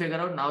 You need to figure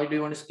out, now do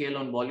you want to scale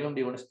on volume? Do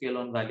you want to scale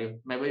on value?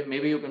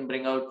 Maybe you can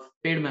bring out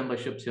paid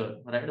memberships here,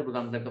 right? It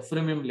becomes like a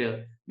freemium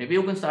layer. Maybe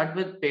you can start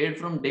with paid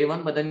from day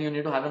one, but then you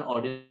need to have an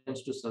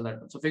audience to sell that.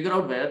 So figure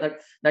out where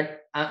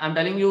that I'm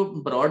telling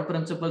you broad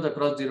principles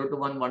across 0 to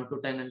 1, 1 to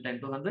 10, and 10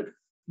 to 100.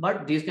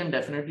 But these can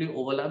definitely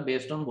overlap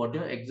based on what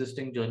your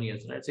existing journey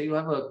is, right? Say you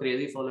have a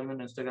crazy following on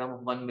Instagram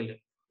of 1 million.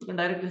 You can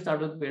directly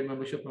start with paid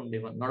membership from day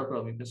one. Not a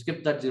problem. You can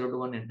skip that 0 to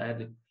 1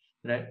 entirely,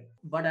 right?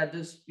 But at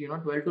this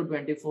 12 to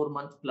 24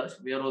 months plus,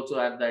 we are also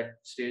at that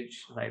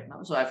stage right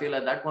now. So I feel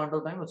at that point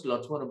of time, it's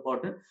lots more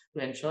important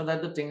to ensure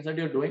that the things that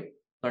you're doing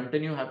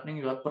continue happening.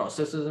 You have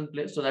processes in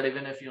place, so that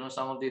even if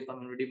some of these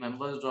community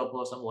members drop,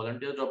 or some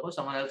volunteers drop, or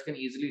someone else can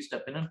easily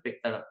step in and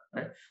pick that up,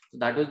 right? So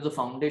that is the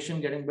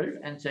foundation getting built.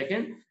 And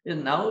second is,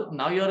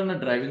 now you're in a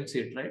driving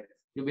seat, right?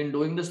 You've been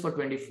doing this for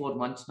 24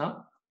 months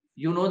now.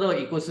 You know the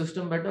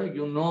ecosystem better,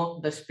 you know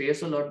the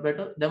space a lot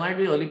better. There might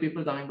be early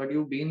people coming, but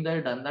you've been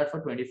there, done that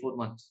for 24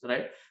 months,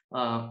 right?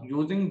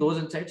 Using those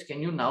insights,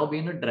 can you now be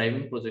in a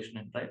driving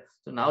position, right?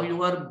 So now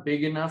you are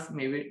big enough,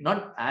 maybe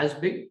not as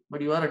big,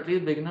 but you are at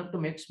least big enough to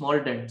make small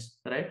dents,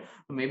 right?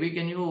 Maybe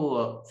can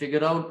you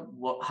figure out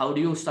how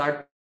do you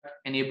start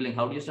enabling,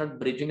 how do you start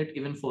bridging it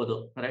even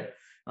further, right?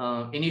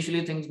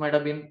 Initially things might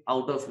have been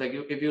out of, like,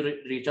 if you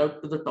reach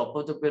out to the top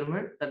of the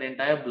pyramid, that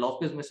entire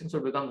block is missing, so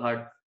it becomes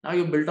hard. Now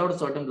you built out a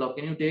certain block,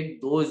 can you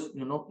take those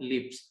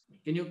leaps?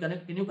 Can you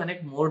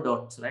connect more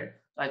dots, right?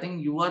 I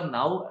think you are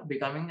now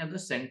becoming at the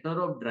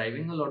center of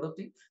driving a lot of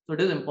things. So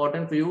it is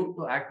important for you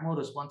to act more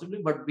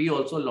responsibly, but be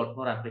also a lot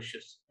more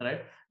ambitious,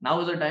 right?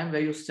 Now is the time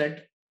where you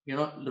set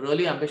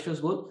really ambitious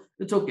goals.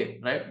 It's okay,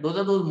 right? Those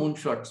are those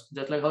moonshots.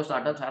 Just like how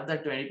startups have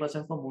that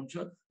 20% for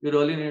moonshot, you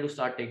really need to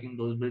start taking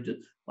those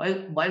bridges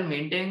while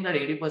maintaining that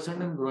 80%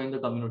 and growing the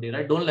community,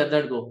 right? Don't let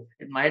that go.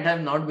 It might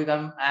have not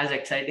become as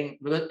exciting,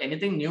 because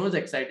anything new is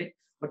exciting,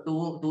 but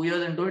two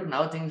years into it,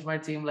 now things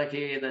might seem like,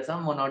 hey, there's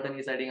some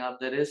monotony setting up.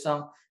 There is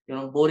some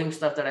boring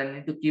stuff that I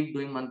need to keep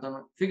doing month on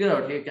month. Figure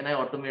out, hey, can I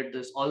automate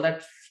this? All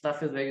that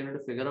stuff is where you need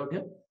to figure out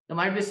here. There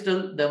might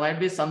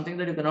be something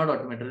that you cannot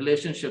automate.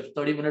 Relationships,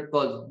 30-minute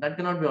calls, that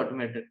cannot be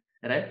automated,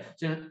 right?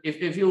 So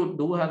if you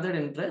do have that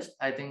interest,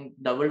 I think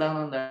double down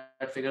on that,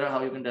 figure out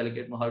how you can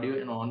delegate more, how do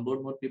you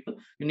onboard more people.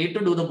 You need to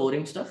do the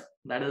boring stuff,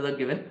 that is a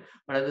given,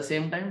 but at the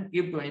same time,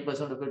 keep 20%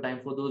 of your time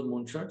for those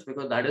moonshots,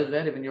 because that is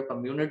where even your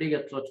community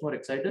gets much more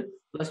excited,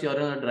 plus you're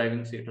in a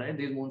driving seat, right?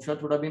 These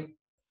moonshots would have been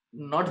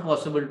not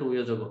possible 2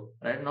 years ago,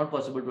 right? Not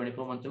possible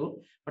 24 months ago,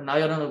 but now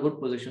you're in a good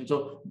position.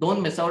 So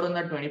don't miss out on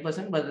that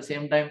 20%, but at the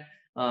same time,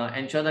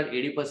 ensure that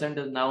 80%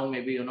 is now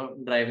maybe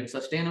driving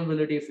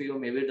sustainability for you,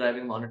 maybe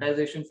driving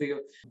monetization for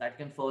you, that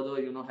can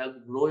further help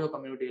grow your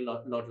community a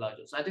lot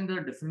larger. So I think there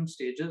are different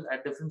stages.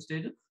 At different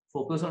stages,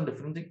 focus on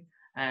different things,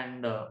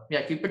 and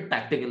keep it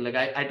tactical. Like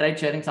I tried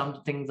sharing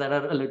some things that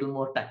are a little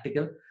more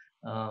tactical,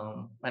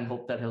 and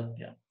hope that helped.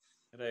 Yeah,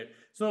 right.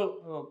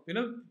 So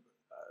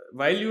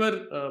while you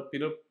were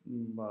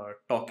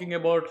talking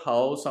about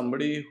how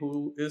somebody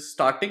who is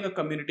starting a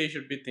community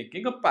should be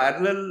thinking, a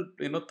parallel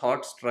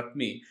thought struck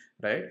me,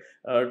 right?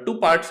 Two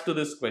parts to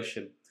this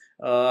question.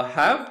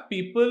 Have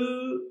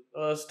people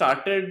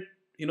started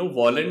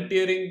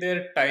volunteering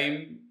their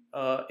time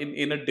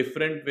in a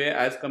different way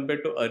as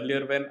compared to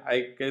earlier, when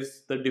I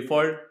guess the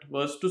default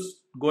was to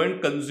go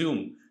and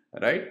consume,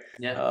 right?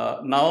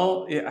 yeah.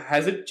 Now,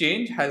 has it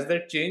changed? Has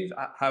that changed?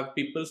 Have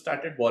people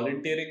started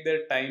volunteering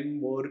their time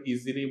more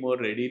easily, more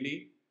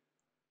readily?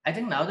 I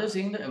think now they're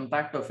seeing the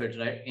impact of it,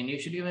 right?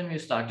 Initially, when we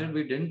started,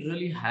 we didn't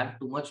really have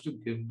too much to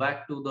give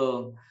back to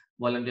the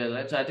volunteers,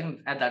 right? So I think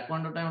at that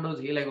point of time, it was,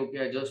 hey, like,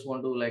 okay, I just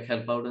want to like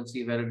help out and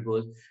see where it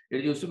goes.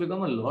 It used to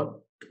become a lot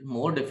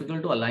more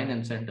difficult to align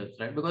incentives,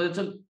 right? Because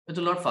it's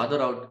a lot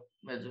farther out.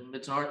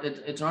 It's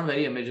not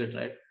very immediate,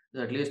 right?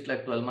 at least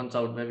like 12 months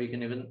out where we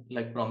can even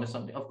like promise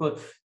something. Of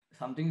course,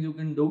 some things you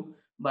can do,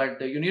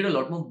 but you need a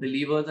lot more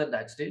believers at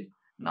that stage.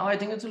 Now I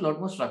think it's a lot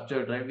more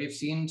structured, right? We've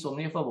seen so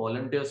many of our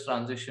volunteers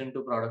transition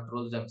to product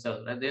roles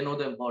themselves, right? They know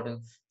the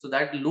importance. So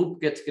that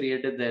loop gets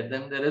created there.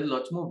 Then there is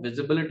lots more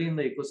visibility in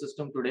the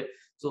ecosystem today.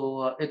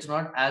 So it's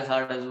not as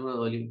hard as it was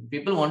early.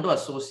 People want to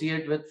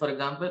associate with, for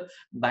example,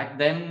 back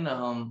then,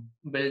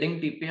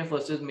 building TPF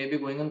versus maybe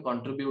going and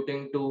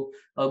contributing to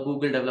a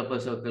Google developer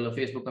circle, a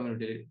Facebook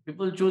community.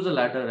 People choose the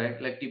latter,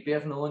 right? Like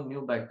TPF, no one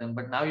knew back then,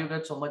 but now you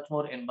get so much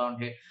more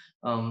inbound. Hey,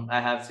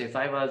 I have say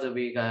 5 hours a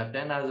week, I have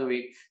 10 hours a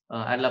week.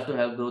 I'd love to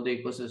help grow the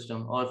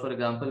ecosystem. Or for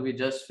example, we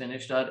just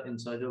finished our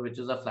Insurger, which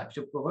is our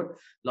flagship cohort.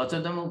 Lots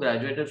of them who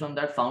graduated from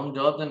that found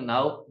jobs, and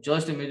now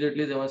just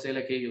immediately they want to say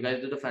like, hey, you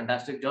guys did a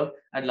fantastic job.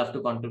 I'd love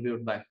to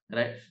contribute back,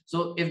 right?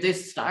 So if they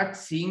start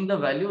seeing the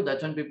value,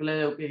 that's when people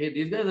are like, okay, hey,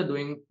 these guys are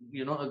doing,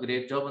 a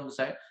great job on the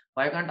side.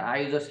 Why can't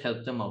I just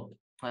help them out?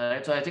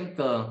 Right. So I think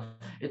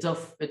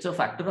it's a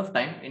factor of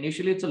time.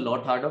 Initially, it's a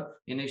lot harder.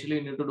 Initially,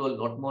 you need to do a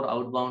lot more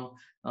outbound,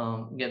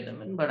 get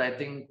them in. But I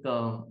think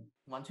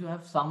once you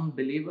have some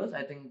believers,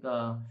 I think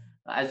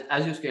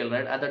as you scale,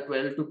 right, at the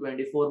 12 to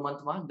 24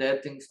 month mark, there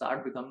things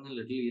start becoming a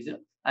little easier.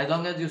 As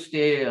long as you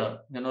stay,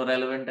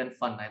 relevant and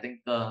fun. I think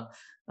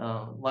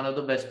one of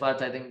the best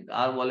parts, I think,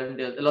 our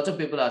volunteers. Lots of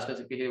people ask us,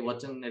 okay, hey,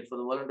 what's in it for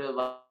the volunteers?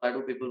 Why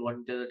do people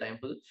volunteer the time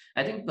for this?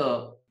 I think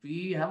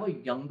we have a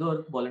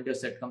younger volunteer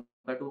set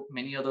compared to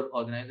many other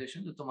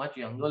organizations. It's a much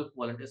younger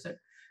volunteer set.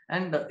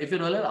 And if you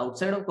realize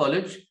outside of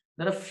college,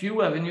 there are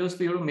few avenues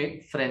for you to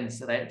make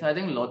friends, right? So I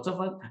think lots of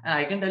us, and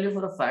I can tell you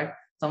for a fact,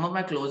 some of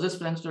my closest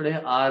friends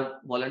today are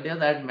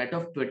volunteers I had met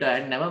off Twitter. I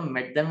had never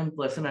met them in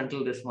person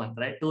until this month,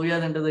 right? 2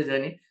 years into the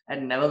journey, I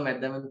had never met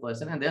them in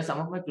person. And they're some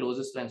of my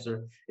closest friends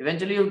today.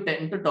 Eventually, you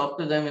tend to talk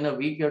to them in a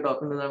week, you're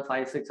talking to them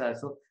 5, 6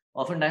 hours. So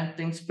oftentimes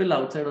things spill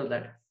outside of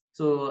that.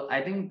 So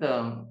I think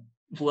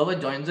whoever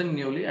joins in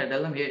newly, I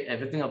tell them, hey,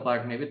 everything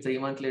apart. Maybe 3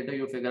 months later,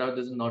 you figure out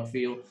this is not for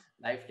you.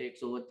 Life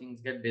takes over, things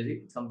get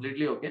busy. It's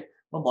completely okay.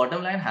 But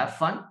bottom line, have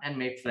fun and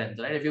make friends,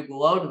 right? If you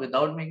go out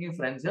without making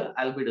friends here,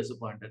 I'll be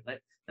disappointed, right?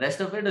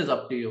 Rest of it is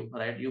up to you,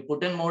 right? You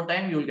put in more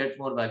time, you'll get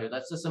more value.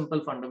 That's the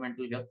simple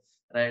fundamental here,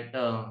 right?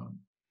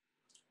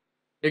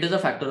 It is a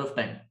factor of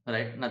time,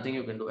 right? Nothing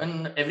you can do.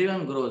 And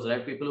everyone grows,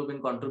 right? People who've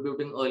been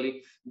contributing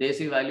early, they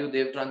see value,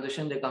 they've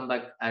transitioned, they come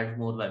back, add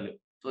more value.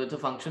 So it's a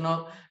function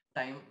of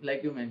time,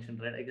 like you mentioned,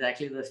 right?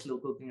 Exactly the slow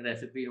cooking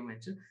recipe you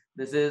mentioned.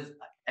 This is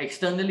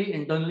externally,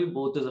 internally,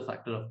 both is a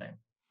factor of time.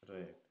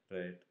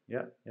 Right.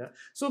 Yeah.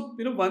 So,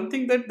 one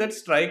thing that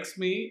strikes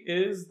me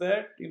is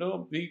that,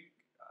 we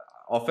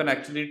often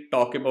actually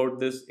talk about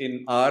this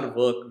in our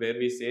work, where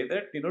we say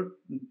that,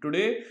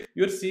 today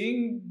you're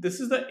seeing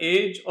this is the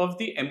age of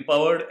the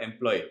empowered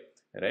employee,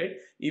 right?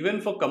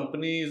 Even for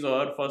companies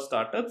or for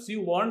startups,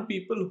 you want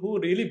people who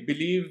really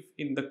believe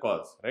in the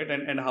cause, right?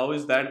 And how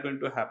is that going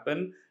to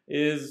happen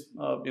is,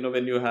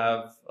 when you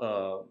have,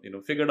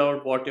 figured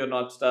out what your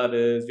North Star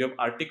is, you have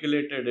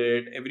articulated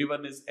it,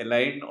 everyone is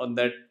aligned on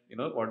that,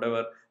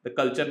 whatever the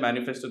culture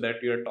manifesto that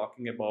you are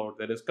talking about,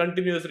 there is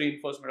continuous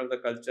reinforcement of the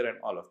culture and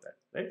all of that,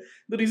 right?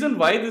 The reason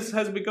why this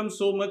has become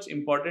so much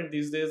important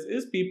these days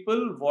is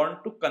people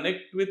want to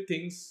connect with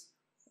things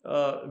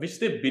which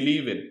they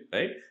believe in,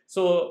 right?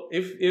 So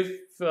if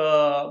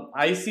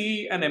I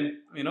see an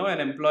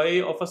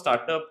employee of a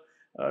startup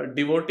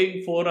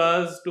devoting 4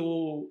 hours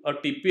to a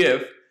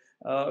TPF,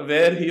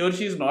 where he or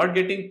she is not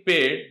getting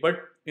paid, but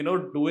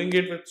doing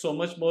it with so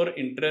much more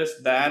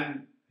interest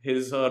than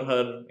his or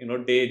her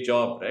day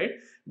job, right?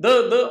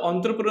 The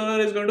entrepreneur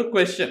is going to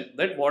question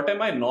that, what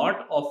am I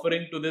not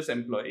offering to this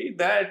employee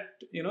that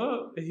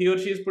he or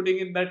she is putting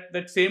in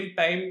that same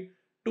time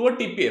to a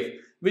TPF,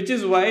 which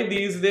is why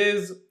these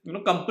days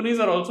companies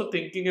are also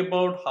thinking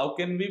about how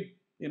can we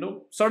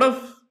sort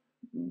of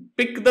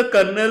pick the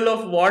kernel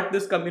of what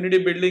this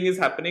community building is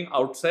happening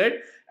outside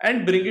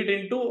and bring it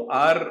into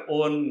our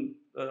own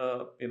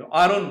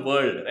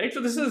world, right? So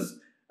this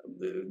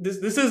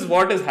is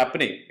what is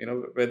happening.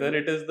 Whether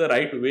it is the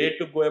right way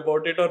to go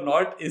about it or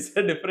not is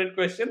a different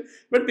question,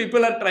 but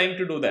people are trying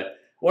to do that.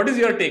 What is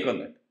your take on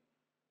that?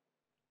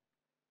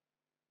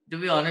 To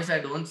be honest, I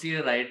don't see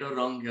a right or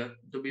wrong here.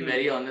 To be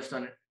very honest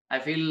on it, I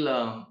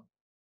feel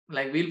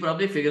like we'll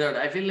probably figure out.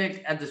 I feel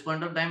like at this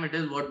point of time, it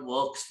is what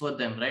works for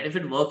them, right? If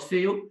it works for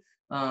you,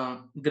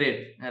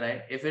 great,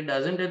 right? If it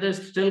doesn't, it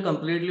is still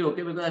completely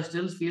okay, because I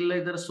still feel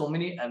like there are so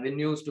many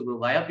avenues to grow.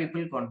 Why are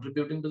people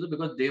contributing to this?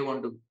 Because they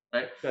want to,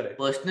 right? Correct.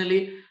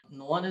 Personally,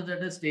 no one is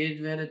at a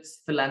stage where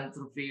it's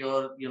philanthropy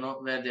or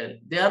where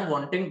they are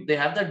wanting, they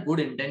have that good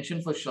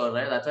intention for sure,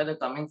 right? That's why they're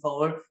coming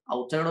forward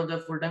outside of their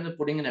full time, they're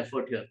putting an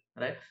effort here,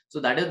 right?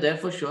 So that is there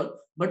for sure.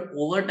 But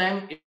over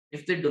time,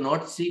 if they do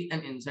not see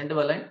an incentive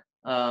aligned,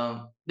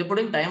 they're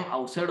putting time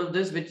outside of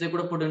this, which they could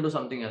have put into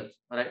something else,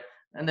 right?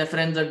 And their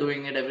friends are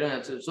doing it, everyone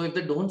else is. So if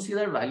they don't see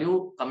that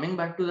value coming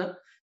back to them,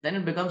 then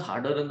it becomes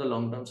harder in the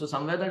long term. So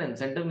somewhere that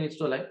incentive needs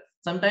to align.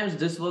 Sometimes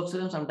this works for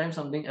them, sometimes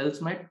something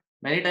else might.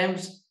 Many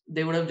times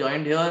they would have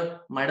joined here,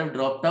 might have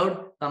dropped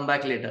out, come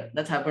back later.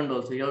 That's happened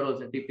also here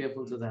also. TPF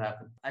also that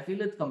happened. I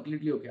feel it's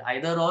completely okay.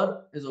 Either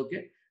or is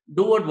okay.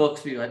 Do what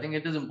works for you. I think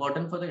it is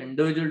important for the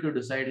individual to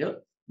decide here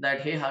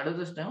that, hey, how does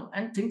this time,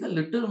 and think a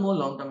little more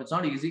long term. It's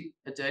not easy.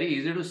 It's very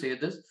easy to say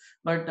this,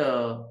 but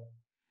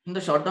in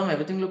the short term,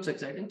 everything looks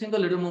exciting. Think a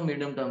little more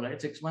medium term,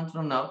 right? 6 months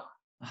from now,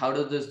 how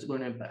does this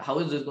going to impact? How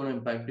is this going to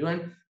impact you?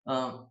 And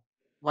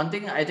one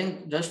thing I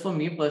think, just for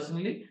me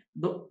personally,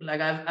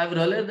 like I've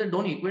realized that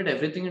don't equate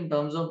everything in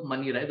terms of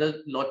money, right?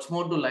 There's lots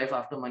more to life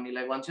after money.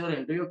 Like once you're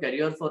into your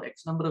career for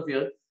X number of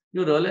years,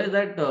 you realize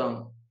that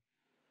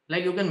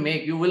like you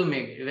will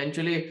make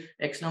eventually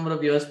X number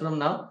of years from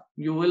now,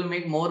 you will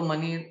make more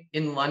money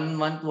in 1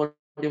 month what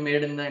you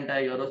made in the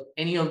entire year, or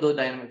any of those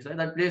dynamics, right?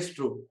 That plays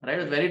true, right?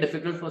 It's very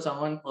difficult for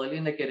someone early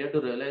in the career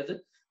to realize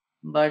it,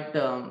 but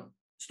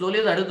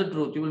slowly that is the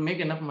truth. You will make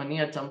enough money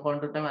at some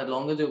point of time, as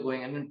long as you're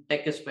going, and in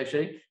tech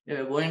especially, if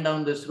you're going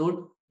down this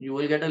route, you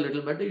will get a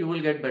little better, you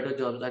will get better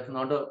jobs. That's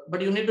not a,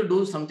 but you need to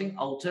do something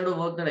outside of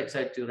work that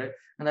excites you, right?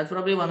 And that's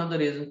probably one of the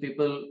reasons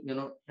people,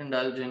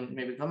 indulge in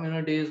maybe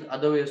communities,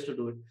 other ways to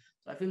do it.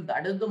 So I feel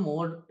that is the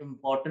more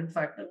important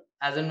factor,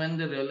 as and when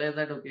they realize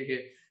that, okay,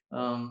 hey,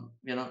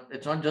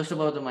 it's not just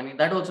about the money.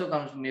 That also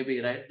comes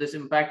maybe, right? This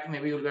impact,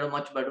 maybe you'll get a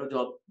much better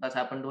job. That's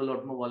happened to a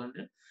lot more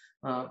volunteers.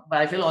 But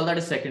I feel all that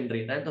is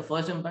secondary, right? The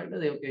first impact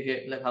is, okay,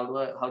 hey, like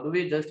how do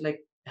we just like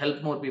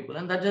help more people?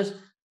 And that just,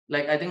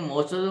 like, I think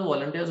most of the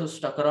volunteers who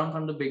stuck around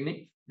from the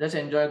beginning just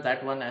enjoy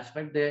that one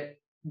aspect. They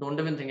don't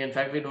even think. In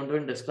fact, we don't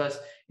even discuss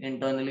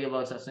internally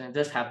about such. It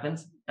just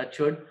happens. That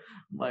should.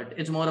 But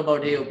it's more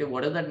about, hey, okay,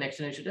 what is that next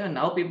initiative? And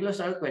now people have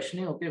started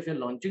questioning, okay, if you're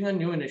launching a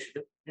new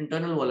initiative,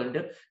 internal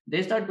volunteer,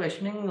 they start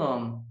questioning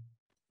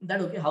that,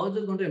 okay, how is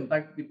this going to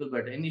impact people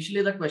better?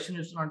 Initially, that question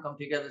used to not come,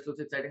 okay, this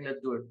looks exciting,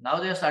 let's do it. Now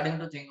they are starting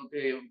to think,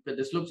 okay,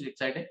 this looks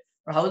exciting,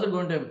 but how is it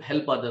going to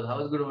help others? How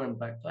is it going to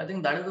impact? So I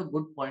think that is a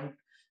good point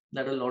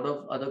that a lot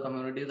of other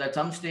communities, at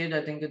some stage,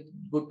 I think it's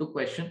good to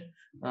question.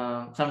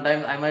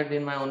 Sometimes I might be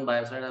in my own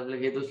bias, right? I'll be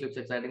like, hey, this looks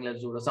exciting,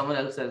 let's do it. Or someone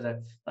else says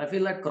that. I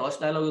feel that cross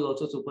dialogue is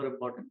also super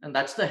important. And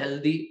that's the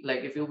healthy, like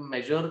if you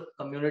measure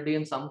community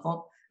in some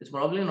form, it's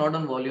probably not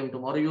on volume.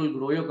 Tomorrow you will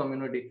grow your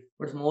community,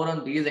 but it's more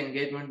on these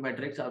engagement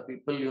metrics. Are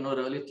people,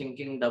 really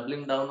thinking,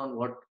 doubling down on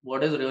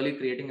what is really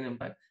creating an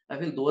impact? I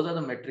feel those are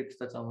the metrics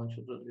that someone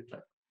should really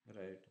track.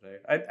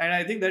 Right. And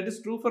I think that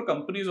is true for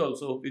companies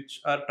also,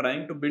 which are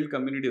trying to build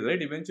communities,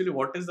 right? Eventually,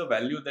 what is the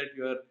value that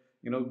you are,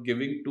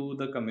 giving to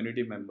the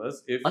community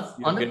members? If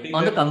on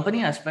the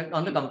company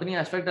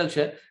aspect, I'll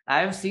share.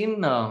 I've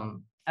seen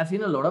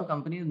a lot of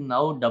companies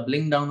now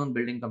doubling down on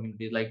building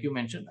communities, like you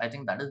mentioned. I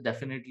think that is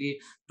definitely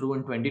true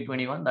in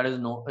 2021.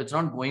 It's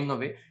not going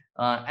away.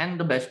 And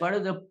the best part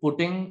is they're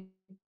putting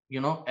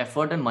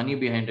effort and money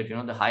behind it.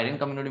 The hiring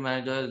community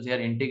managers, they are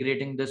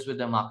integrating this with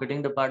the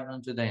marketing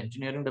departments, with the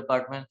engineering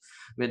department,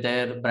 with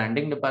their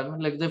branding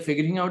department. Like they're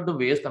figuring out the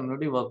ways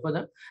community work for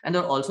them, and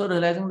they're also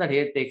realizing that, hey,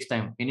 it takes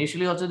time.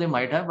 Initially also they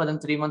might have, but then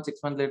 3 months,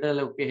 6 months later,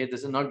 like, okay, hey,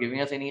 this is not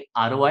giving us any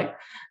ROI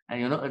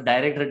and a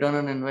direct return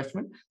on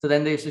investment. So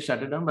then they used to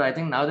shut it down. But I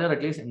think now they're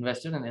at least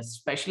invested, and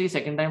especially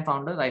second time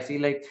founders, I see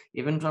like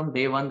even from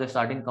day one they're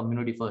starting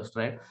community first,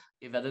 right?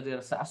 Whether they're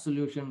a SaaS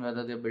solution,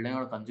 whether they're building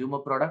out a consumer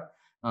product.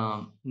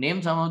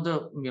 Name some of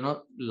the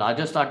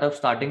larger startups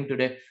starting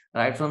today,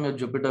 right from your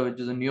Jupiter, which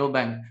is a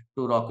neobank,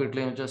 to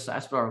Rocketly, which is a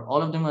SaaS product.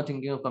 All of them are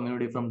thinking of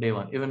community from day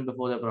one, even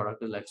before their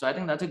product is live. So I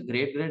think that's a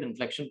great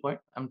inflection point.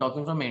 I'm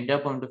talking from India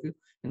point of view.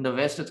 In the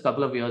West, it's a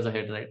couple of years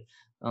ahead, right?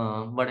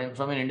 But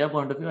from an India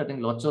point of view, I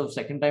think lots of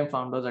second-time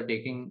founders are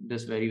taking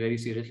this very, very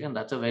seriously, and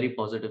that's a very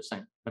positive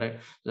sign, right?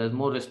 There's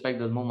more respect,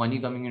 there's more money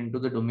coming into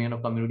the domain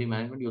of community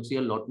management. You'll see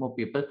a lot more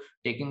people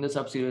taking this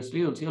up seriously.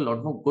 You'll see a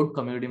lot more good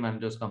community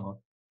managers come out.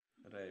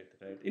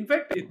 Right. In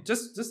fact,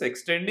 just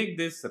extending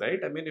this, right?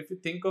 I mean, if you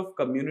think of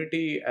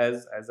community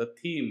as a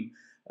theme,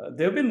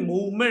 there have been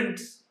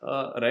movements,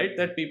 right,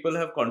 that people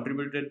have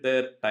contributed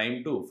their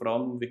time to,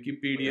 from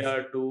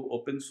Wikipedia to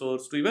open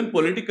source to even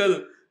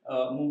political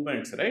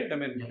movements, right? I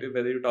mean,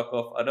 whether you talk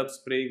of Arab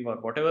Spring or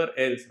whatever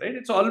else, right?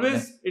 It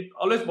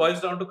always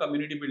boils down to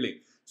community building.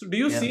 So, do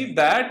you see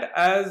that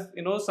as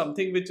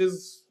something which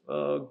is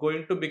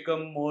going to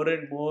become more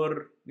and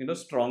more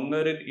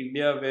stronger in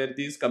India, where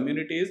these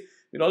communities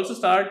will also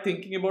start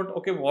thinking about,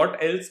 okay,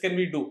 what else can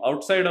we do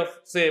outside of,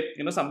 say,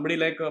 somebody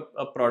like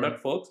a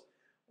product folks?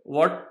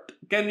 What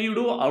can you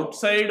do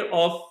outside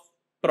of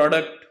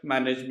product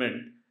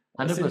management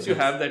 100%. Since you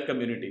have that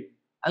community?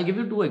 I'll give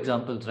you 2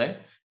 examples, right?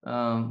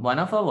 One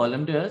of our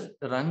volunteers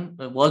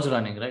was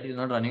running, right? He's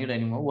not running it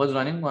anymore. Was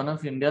running one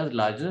of India's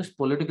largest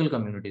political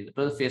communities. It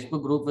was a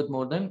Facebook group with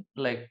more than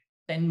like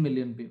 10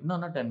 million people. No,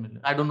 not 10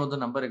 million. I don't know the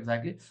number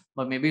exactly,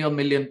 but maybe 1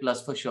 million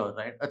plus for sure,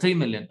 right? 3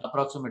 million,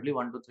 approximately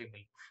 1 to 3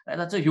 million. Right?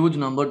 That's a huge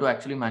number to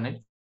actually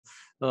manage.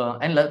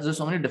 And there's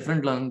so many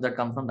different learnings that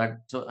come from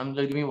that. So I'm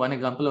just giving one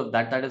example of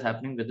that is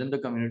happening within the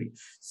community.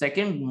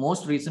 Second,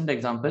 most recent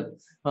example,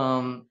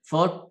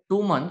 for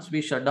 2 months,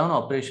 we shut down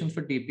operations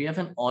for TPF,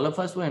 and all of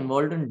us were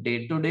involved in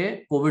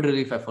day-to-day COVID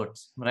relief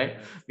efforts,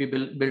 right? We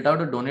built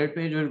out a donate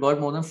page. We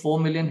got more than 4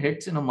 million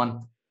hits in a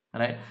month.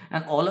 right?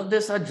 And all of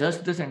this are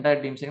just this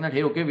entire team saying that,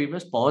 hey, okay, we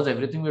just pause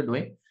everything we're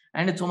doing.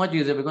 And it's so much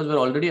easier because we're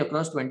already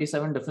across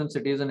 27 different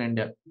cities in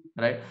India,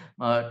 right?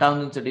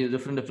 Towns and cities,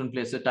 different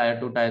places, tier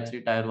 2, tier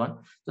 3, tier 1.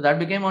 So that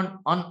became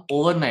on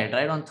overnight,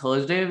 right? On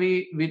Thursday,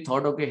 we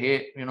thought, okay,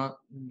 hey,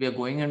 we are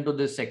going into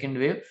this second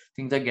wave.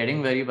 Things are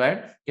getting very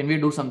bad. Can we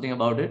do something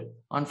about it?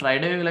 On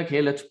Friday, we were like,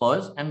 hey, let's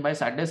pause. And by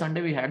Saturday,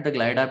 Sunday, we had the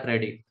Glide app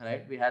ready,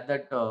 right? We had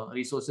that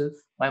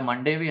resources. By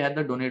Monday, we had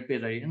the donate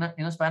page ready in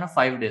a span of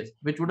 5 days,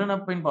 which wouldn't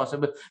have been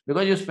possible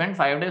because you spend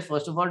 5 days,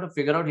 first of all, to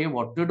figure out, hey,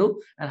 what to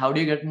do and how do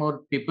you get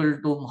more people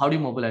to, how do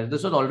you mobilize?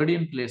 This was already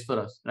in place for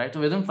us, right? So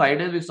within 5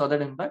 days, we saw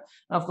that impact.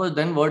 Of course,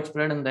 then word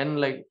spread and then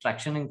like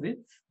traction increased.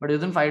 But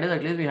within 5 days,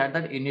 at least we had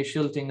that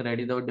initial thing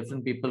ready. There were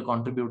different people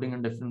contributing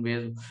in different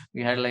ways.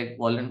 We had like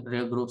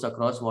volunteer groups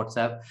across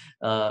WhatsApp,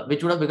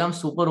 which would have become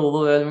super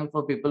overwhelming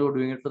for people who are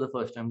doing it for the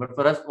first time. But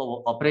for us,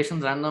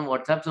 operations ran on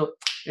WhatsApp, so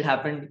it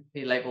happened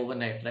like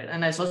overnight, right?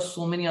 And I saw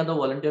so many other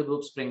volunteer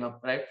groups spring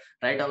up, right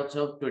outside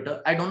of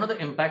Twitter. I don't know the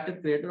impact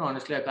it created.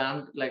 Honestly, I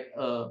can't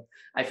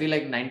I feel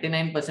like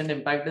 99%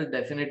 impact is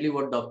definitely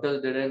what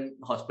doctors did in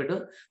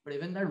hospital. But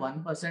even that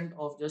 1%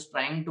 of just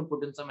trying to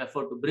put in some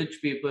effort to bridge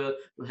people,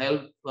 to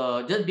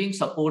help, just being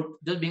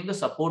the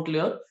support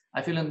layer.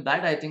 I feel in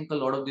that, I think a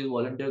lot of these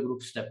volunteer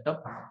groups stepped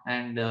up,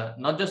 and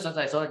not just us.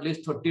 I saw at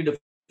least 30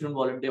 different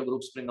volunteer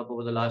groups spring up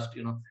over the last,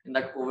 in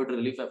that COVID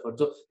relief effort.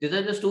 So these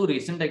are just two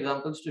recent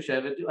examples to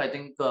share with you. I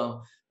think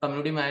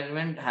community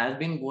management has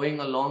been going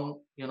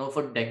along,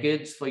 for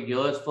decades, for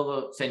years,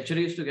 for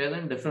centuries together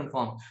in different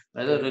forms,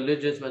 whether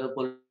religious, whether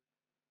political,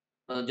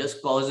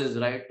 just causes,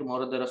 right?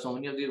 Tomorrow there are so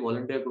many of these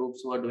volunteer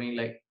groups who are doing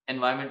like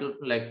environmental,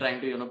 like trying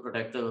to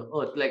protect the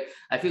earth. Like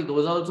I feel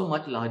those are also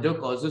much larger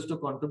causes to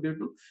contribute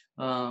to.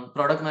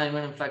 Product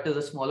management, in fact, is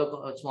a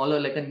smaller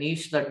like a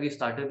niche that we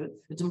started with.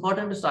 It's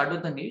important to start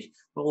with a niche,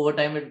 but over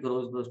time it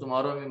grows.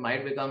 Tomorrow we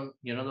might become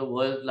the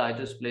world's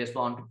largest place for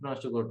entrepreneurs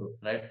to go to,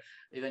 right?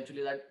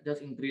 Eventually that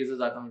just increases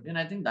our community, and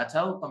I think that's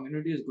how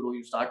communities grow.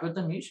 You start with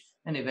a niche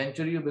and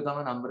eventually you become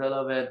an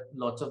umbrella where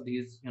lots of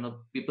these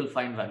people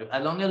find value.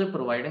 As long as you're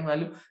providing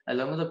value, as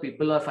long as the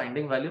people are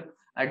finding value,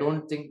 I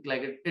don't think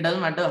like it doesn't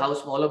matter how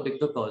small or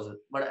big the cause is.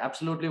 But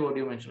absolutely what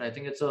you mentioned, I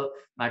think it's a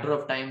matter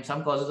of time.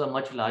 Some causes are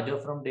much larger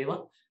from day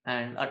one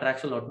and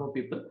attracts a lot more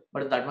people,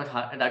 but it's that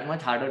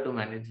much harder to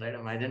manage, right?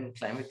 Imagine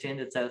climate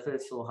change itself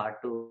is so hard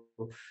to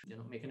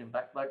make an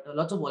impact, but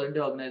lots of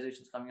volunteer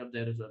organizations coming up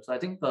there as well. So I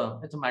think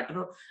it's a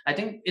matter of, I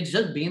think it's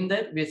just been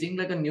there. We're seeing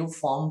like a new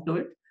form to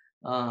it,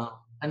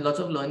 and lots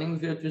of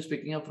learnings we're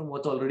picking up from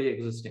what's already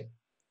existing.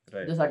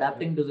 Right. Just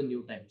adapting to the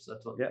new times.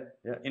 That's all.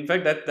 Yeah. In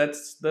fact,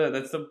 that's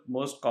the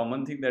most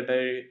common thing that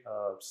I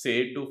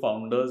say to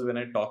founders when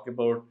I talk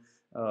about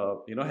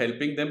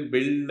helping them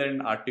build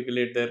and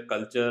articulate their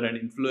culture and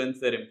influence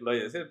their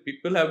employees.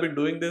 People have been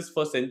doing this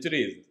for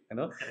centuries.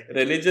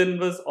 Religion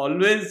was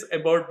always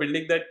about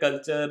building that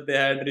culture. They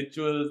had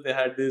rituals. They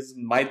had this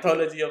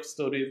mythology of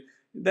stories.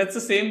 That's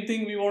the same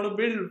thing we want to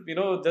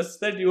build. Just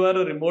that you are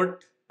a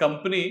remote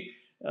company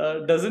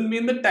doesn't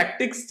mean the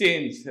tactics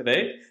change,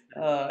 right?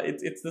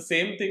 It's the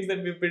same things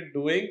that we've been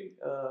doing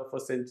for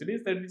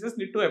centuries that we just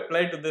need to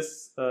apply to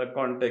this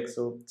context.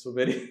 So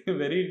very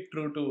very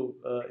true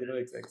to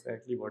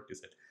exactly what you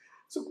said.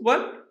 So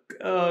one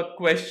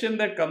question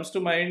that comes to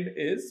mind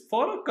is,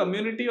 for a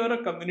community or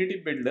a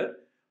community builder,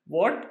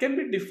 what can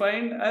be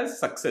defined as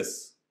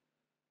success?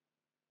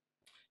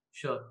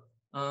 Sure.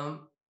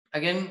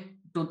 Again,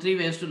 2-3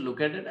 ways to look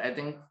at it. I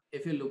think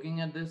if you're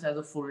looking at this as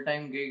a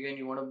full-time gig and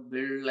you want to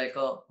build like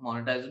a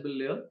monetizable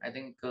layer, I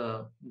think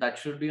that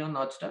should be your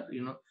North Star.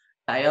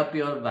 Tie up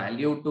your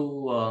value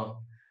to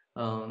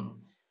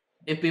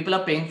if people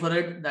are paying for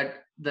it,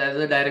 that there's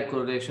a direct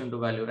correlation to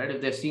value, right?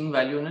 If they're seeing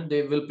value in it,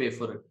 they will pay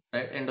for it,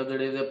 right? End of the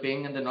day, they're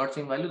paying and they're not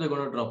seeing value, they're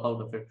going to drop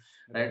out of it,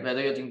 right?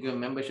 Whether you're thinking of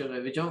membership,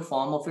 whichever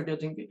form of it you're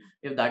thinking,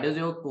 if that is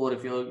your core,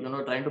 if you're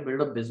trying to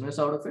build a business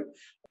out of it,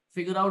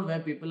 figure out where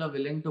people are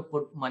willing to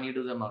put money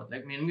to their mouth.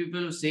 Like many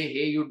people say,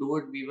 hey, you do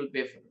it, we will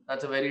pay for it.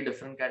 That's a very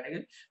different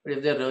category. But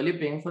if they're really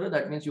paying for it,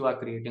 that means you are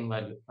creating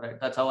value, right?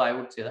 That's how I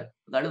would say that.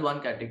 That is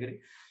one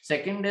category.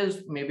 Second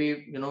is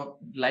maybe,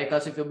 like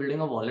us, if you're building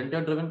a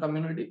volunteer driven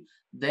community,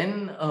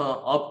 then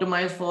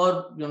optimize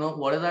for,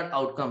 what is that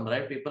outcome,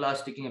 right? People are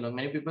sticking along.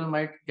 Many people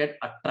might get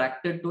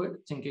attracted to it,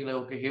 thinking like,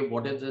 okay, hey,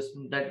 what is this,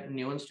 that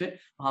nuanced way?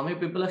 How many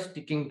people are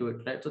sticking to it,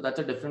 right? So that's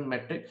a different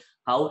metric.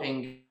 How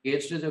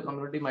engaged is your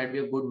community might be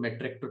a good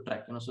metric to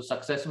track. So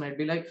success might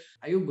be like,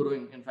 are you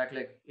growing? In fact,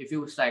 like if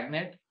you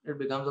stagnate, it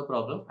becomes a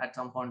problem at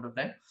some point of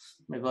time,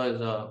 because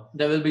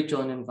there will be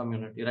churn in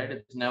community, right?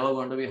 It's never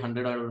going to be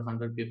 100 out of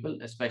 100 people,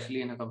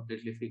 especially in a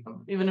completely free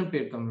community. Even in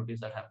paid communities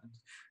that happens,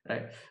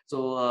 right?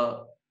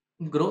 So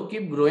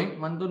keep growing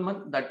month on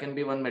month. That can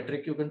be one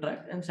metric you can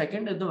track. And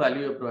second is the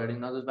value you're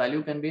providing. Now this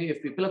value can be,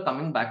 if people are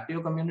coming back to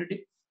your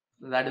community,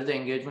 that is the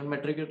engagement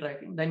metric you're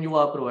tracking, then you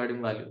are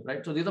providing value,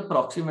 right? So these are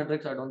proxy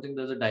metrics. I don't think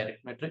there's a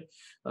direct metric.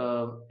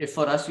 If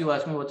for us, you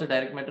ask me what's a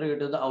direct metric,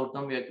 it is the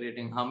outcome we are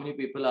creating. How many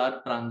people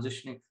are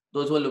transitioning?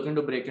 Those who are looking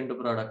to break into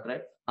product,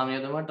 right? How many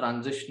of them are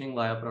transitioning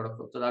via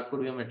product? So that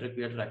could be a metric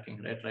we are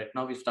tracking, right? Right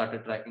now, we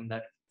started tracking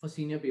that for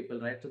senior people,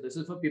 right? So this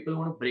is for people who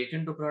want to break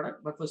into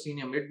product, but for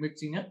senior, mid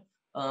senior,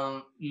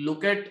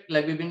 look at,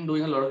 like, we've been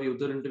doing a lot of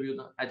user interviews.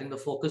 I think the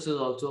focus is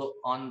also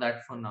on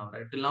that for now,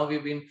 right? Till now,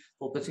 we've been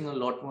focusing a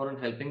lot more on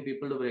helping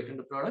people to break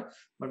into product,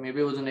 but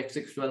maybe over the next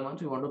 6-12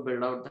 months, we want to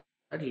build out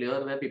that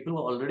layer where people who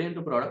are already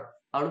into product,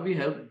 how do we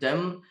help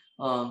them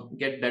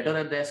get better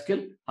at their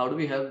skill? How do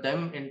we help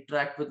them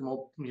interact with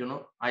more,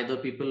 either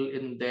people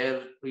in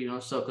their,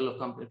 circle of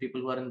company,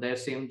 people who are in their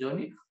same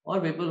journey, or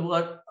people who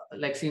are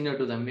like senior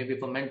to them, maybe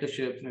for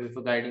mentorships, maybe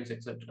for guidance,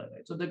 etc.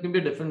 Right? So there can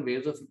be different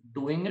ways of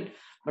doing it,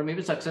 but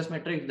maybe success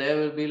metrics there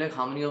will be like,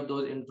 how many of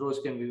those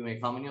intros can we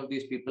make? How many of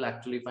these people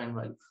actually find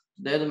value?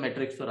 They're the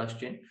metrics for us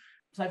change.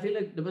 So I feel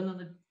like depends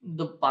on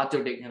the path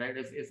you're taking, right?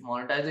 If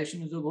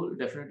monetization is a goal,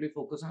 definitely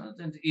focus on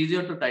it. It's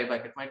easier to tie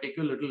back. It might take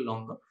you a little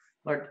longer,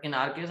 but in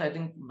our case, I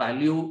think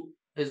value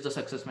is the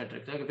success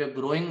metric. Like if you're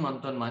growing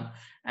month on month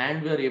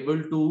and we are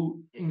able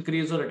to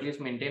increase or at least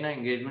maintain our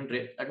engagement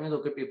rate, that means,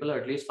 okay, people are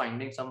at least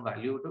finding some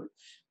value to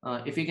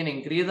it. If we can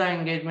increase our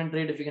engagement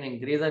rate, if we can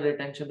increase our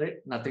retention rate,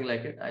 nothing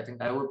like it. I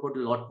think I would put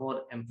a lot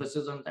more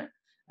emphasis on that.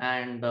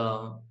 And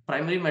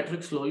primary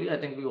metrics, slowly, I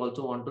think we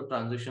also want to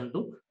transition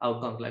to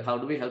outcomes. Like how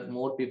do we help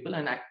more people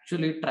and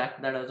actually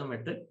track that as a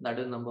metric? That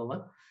is number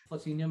one. For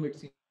senior,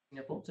 mid-senior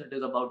folks, it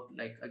is about,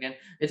 like, again,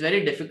 it's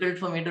very difficult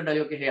for me to tell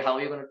you, okay, hey, how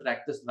are you going to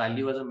track this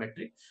value as a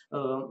metric?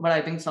 But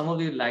I think some of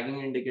the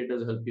lagging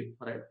indicators help you,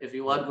 right? If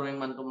you are growing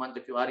month to month,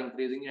 if you are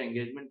increasing your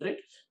engagement rate,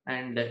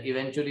 and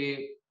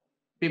eventually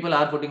people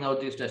are putting out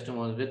these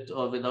testimonials, with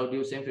or without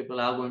you saying, people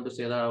are going to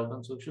say that out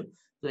on social.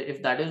 So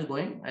if that is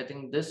going, I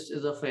think this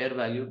is a fair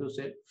value to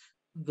say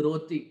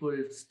growth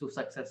equals to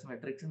success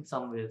metrics in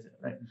some ways,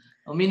 right?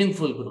 A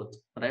meaningful growth,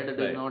 right? It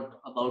is not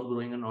about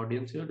growing an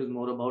audience here. It is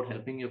more about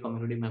helping your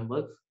community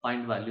members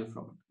find value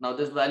from it. Now,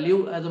 this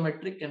value as a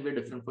metric can be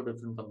different for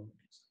different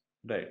communities.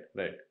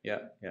 Right. Yeah.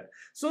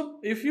 So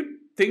if you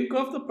think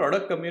of the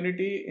product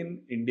community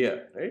in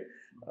India, right?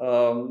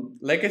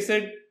 Like I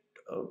said,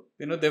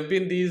 there have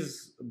been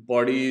these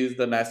bodies,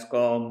 the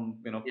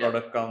NASSCOM,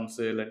 Product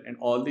Council, and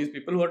all these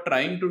people who are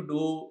trying to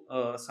do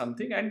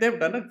something, and they've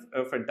done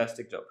a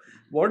fantastic job.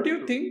 What do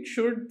you think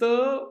should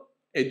the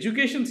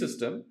education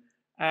system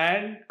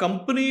and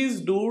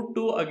companies do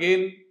to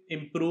again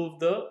improve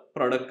the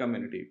product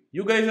community?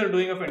 You guys are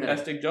doing a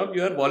fantastic job.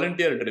 You are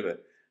volunteer driven,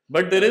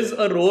 but there is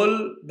a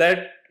role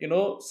that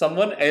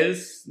someone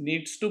else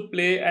needs to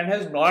play and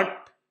has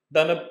not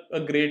done a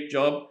great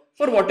job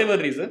for whatever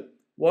reason.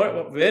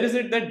 Where is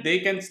it that they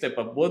can step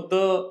up, both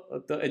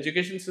the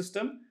education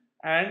system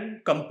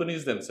and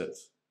companies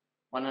themselves?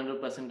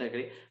 100%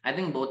 agree. I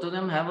think both of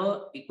them have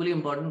a equally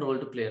important role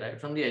to play,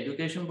 right? From the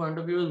education point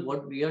of view,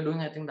 what we are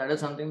doing, I think that is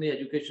something the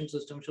education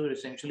system should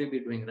essentially be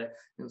doing, right?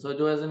 And so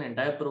as an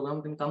entire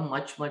program can come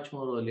much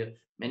more earlier.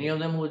 Many of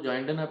them who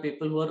joined in are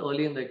people who are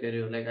early in their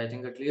career. Like I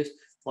think at least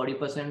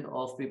 40%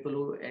 of people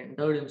who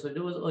entered in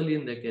Sojo was early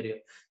in their career.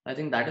 I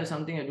think that is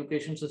something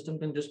education system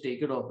can just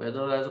take it off,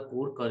 whether as a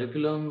core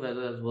curriculum,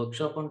 whether as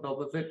workshop on top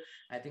of it.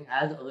 I think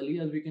as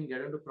early as we can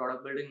get into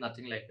product building,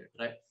 nothing like it,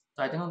 right?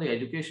 So I think on the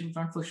education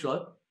front, for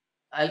sure,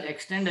 I'll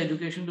extend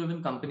education to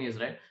even companies,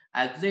 right?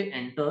 As they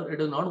enter,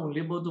 it is not only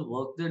about the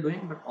work they're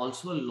doing, but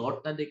also a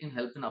lot that they can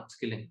help in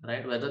upskilling,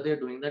 right? Whether they're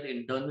doing that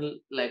internal,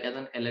 like as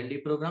an L&D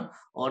program,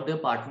 or they're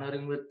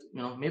partnering with,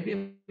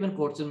 maybe even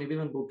courses, maybe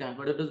even bootcamp.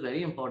 But it is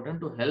very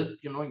important to help,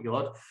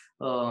 your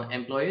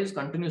employees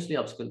continuously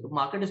upskill. The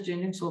market is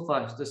changing so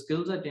fast. The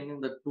skills are changing.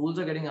 The tools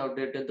are getting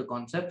outdated. The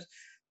concepts,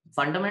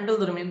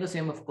 fundamentals remain the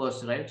same, of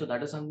course, right? So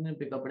that is something to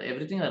pick up, but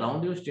everything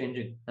around you is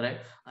changing, right?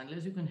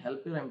 Unless you can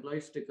help your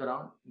employees stick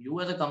around,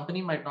 you as a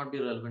company might not be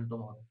relevant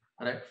tomorrow,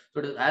 right? So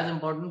it is as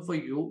important for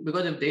you,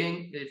 because if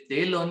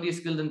they learn these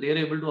skills and they're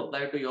able to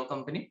apply it to your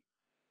company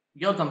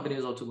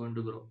is also going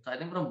to grow. So I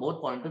think from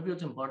both point of view,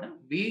 it's important.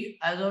 We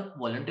as a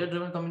volunteer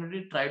driven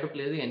community try to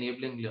play the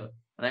enabling layer,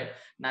 right?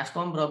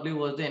 NASSCOM probably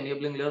was the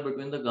enabling layer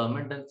between the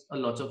government and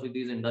lots of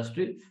these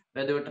industries,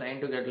 where they were trying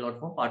to get a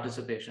lot more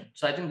participation.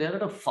 So I think they're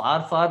at a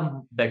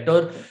far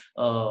better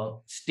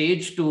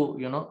stage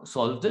to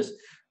solve this.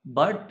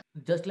 But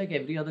just like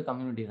every other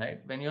community, right?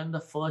 When you're in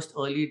the first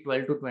early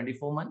 12 to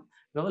 24 months,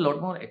 you have a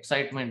lot more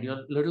excitement. You're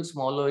a little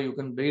smaller. You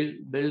can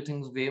build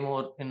things way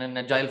more in an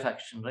agile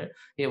fashion, right?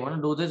 Hey, want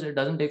to do this? It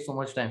doesn't take so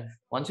much time.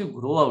 Once you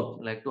grow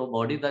out, like to a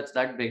body that's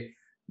that big,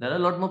 there are a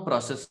lot more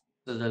processes.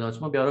 There's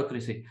lots more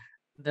bureaucracy.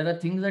 There are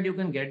things that you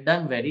can get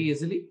done very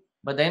easily,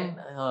 but then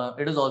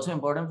it is also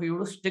important for you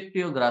to stick to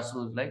your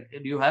grassroots. Like,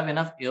 you have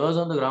enough ears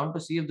on the ground to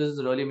see if this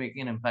is really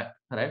making an impact,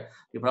 right?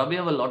 You probably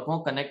have a lot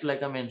more connect,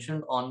 like I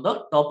mentioned, on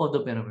the top of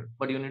the pyramid,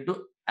 but you need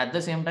to at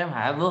the same time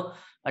have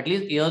at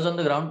least ears on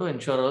the ground to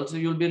ensure. Also,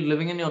 you'll be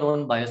living in your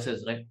own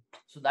biases, right?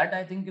 So that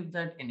I think is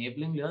that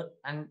enabling layer,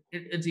 and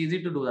it's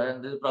easy to do that.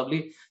 And this is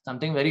probably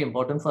something very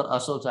important for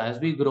us also as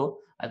we grow.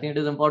 I think it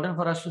is important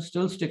for us to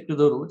still stick to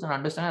the roots and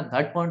understand at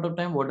that point of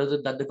time what is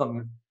it that the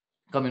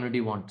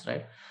community wants,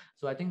 right?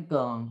 So I think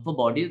for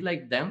bodies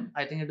like them,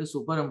 I think it is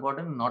super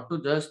important not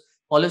to just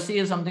policy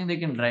is something they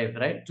can drive,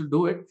 right? To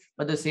do it,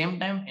 but at the same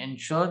time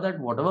ensure that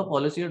whatever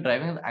policy you're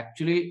driving is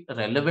actually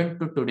relevant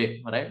to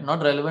today, right?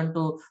 Not relevant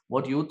to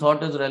what you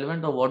thought is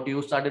relevant or what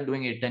you started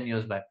doing 8-10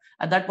 years back.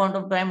 At that point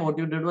of time, what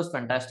you did was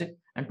fantastic,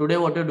 and today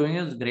what you're doing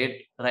is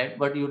great, right?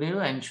 But you need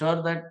to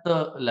ensure that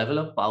the level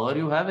of power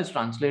you have is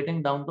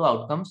translating down to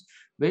outcomes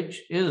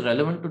which is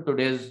relevant to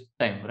today's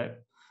time, right?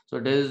 So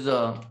it is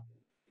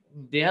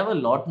they have a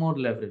lot more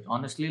leverage,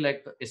 honestly.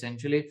 Like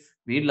essentially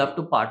we'd love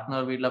to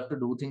partner, we'd love to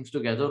do things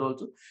together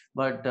also,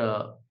 but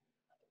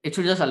it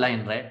should just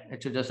align, right?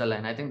 It should just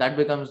align. I think that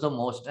becomes the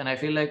most, and I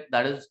feel like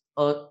that is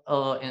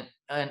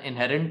an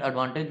inherent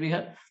advantage we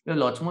have. We have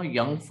lots more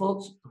young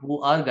folks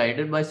who are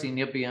guided by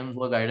senior PMs,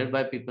 who are guided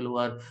by people who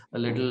are a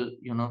little,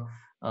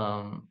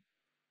 um,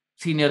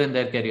 senior in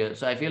their career.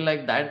 So I feel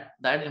like that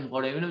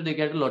important. Even if they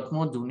get a lot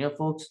more junior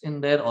folks in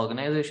their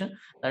organization,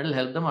 that will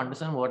help them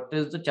understand what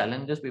is the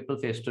challenges people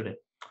face today.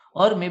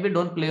 Or maybe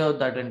don't play out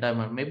that entire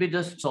month. Maybe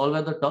just solve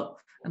at the top.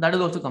 And that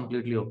is also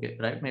completely okay,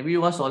 right? Maybe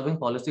you are solving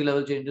policy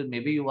level changes.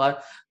 Maybe you are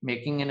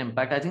making an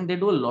impact. I think they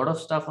do a lot of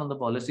stuff on the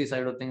policy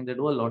side of things. They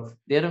do a lot.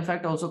 They're in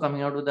fact also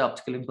coming out with the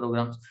upskilling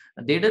programs.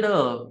 They did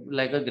a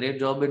great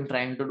job in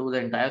trying to do the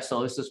entire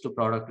services to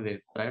product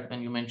wave, right?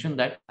 When you mentioned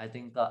that, I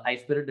think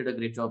iSpirit did a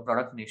great job,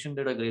 Product Nation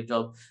did a great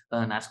job,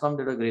 NASCOM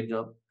did a great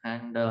job,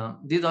 and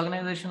these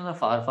organizations are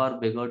far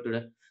bigger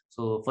today.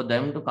 So for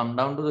them to come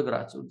down to the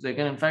grassroots, they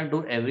can in fact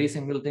do every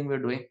single thing we're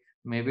doing,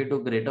 maybe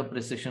to greater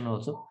precision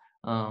also.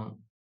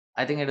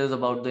 I think it is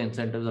about the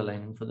incentives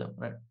aligning for them,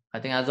 right? I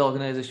think as the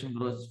organization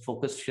grows,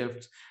 focus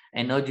shifts,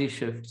 energy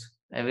shifts.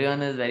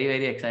 Everyone is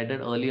very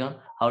excited early on.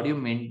 How do you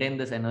maintain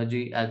this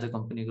energy as the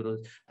company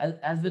grows?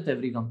 As with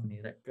every company,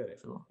 right?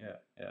 Correct. So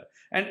Yeah.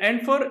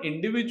 And for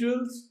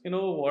individuals,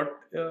 what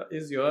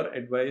is your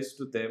advice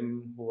to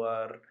them who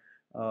are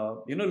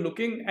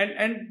looking,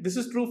 and this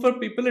is true for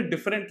people at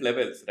different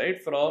levels,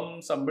 right?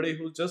 From somebody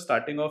who's just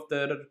starting off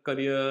their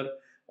career,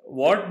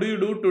 what do you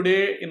do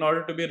today in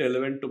order to be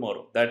relevant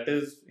tomorrow? That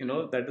is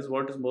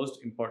what is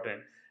most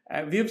important.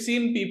 We've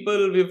seen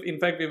people,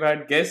 we've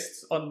had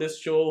guests on this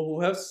show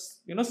who have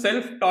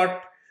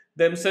self-taught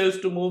themselves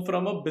to move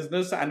from a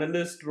business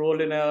analyst role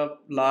in a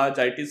large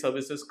IT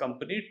services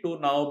company to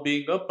now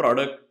being a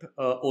product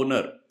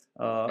owner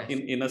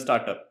in a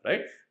startup,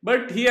 right?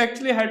 But he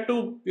actually had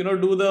to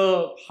do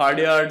the hard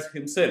yards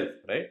himself,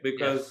 right?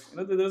 Because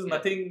there was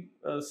nothing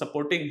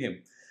supporting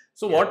him.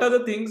 So what are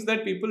the things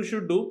that people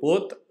should do,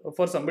 both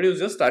for somebody who's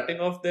just starting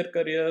off their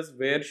careers?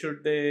 Where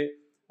should they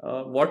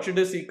what should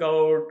they seek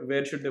out?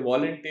 Where should they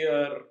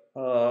volunteer?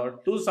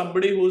 To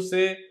somebody who's,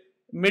 say,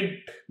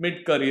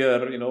 mid career,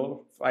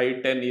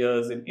 5-10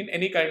 years in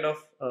any kind of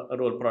a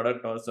role,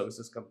 product or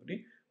services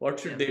company, what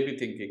should they be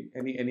thinking?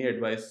 Any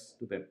advice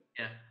to them?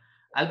 Yeah.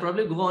 I'll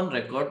probably go on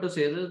record to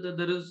say this, that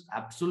there is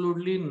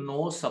absolutely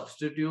no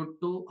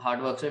substitute to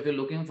hard work. So if you're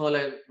looking for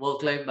like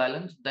work-life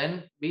balance,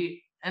 then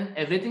and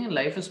everything in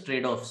life is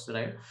trade-offs,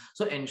 right?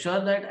 So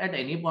ensure that at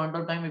any point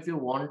of time, if you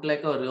want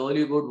like a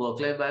really good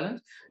work-life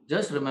balance,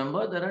 just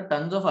remember there are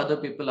tons of other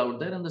people out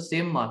there in the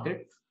same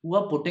market who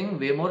are putting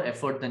way more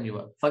effort than you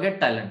are.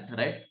 Forget talent,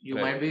 right? You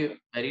Right. might be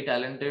very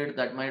talented,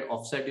 that might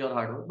offset your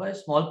hard work by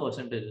small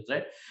percentages,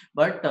 right?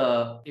 But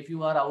if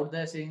you are out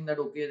there saying that,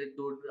 okay,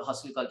 dude,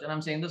 hustle culture,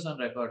 I'm saying this on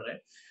record,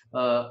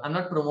 right? I'm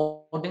not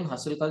promoting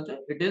hustle culture.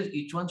 It is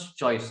each one's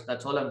choice.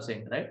 That's all I'm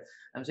saying, right?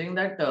 I'm saying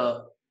that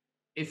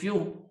if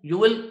you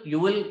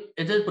will,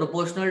 it is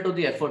proportional to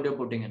the effort you're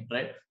putting in,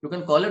 right? You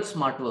can call it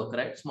smart work,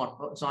 right?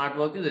 Smart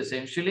work is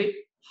essentially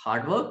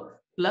hard work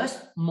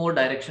plus more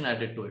direction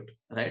added to it,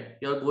 right?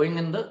 You're going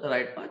in the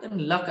right path,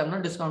 and luck, I'm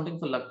not discounting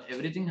for luck.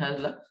 Everything has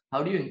luck.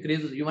 How do you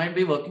increase it? You might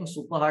be working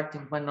super hard,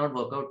 things might not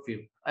work out for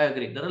you. I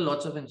agree. There are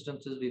lots of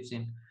instances we've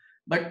seen.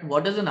 But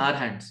what is in our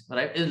hands,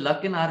 right? Is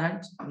luck in our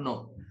hands?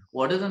 No.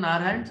 What is in our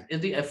hands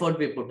is the effort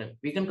we put in.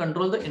 We can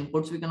control the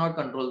inputs, we cannot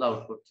control the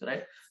outputs,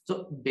 right?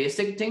 So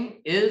basic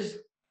thing is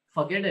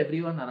forget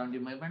everyone around you.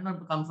 Might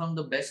not come from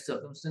the best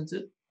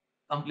circumstances.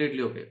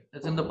 Completely okay.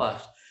 It's in the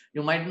past.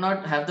 You might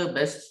not have the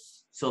best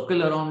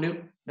circle around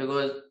you,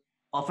 because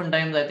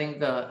oftentimes I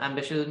think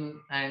ambition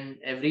and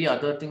every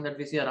other thing that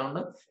we see around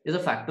us is a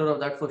factor of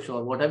that for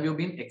sure. What have you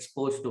been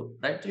exposed to,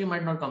 right? So you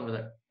might not come with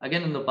that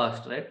again in the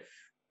past, right?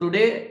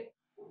 Today,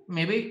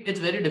 maybe it's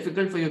very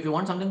difficult for you. If you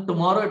want something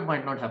tomorrow, it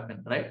might not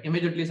happen, right?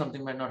 Immediately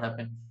something might not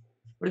happen.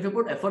 But if you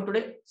put effort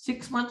today,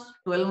 6 months,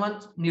 12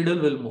 months, needle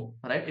will move,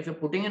 right? If you're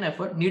putting in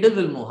effort, needle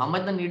will move. How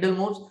much the needle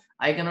moves,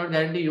 I cannot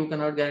guarantee, you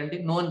cannot guarantee,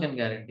 no one can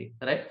guarantee,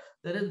 right?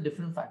 There is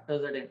different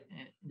factors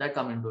that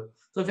come into it.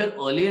 So if you're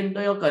early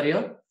into your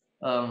career,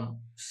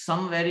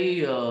 some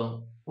very,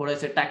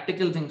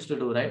 tactical things to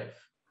do, right?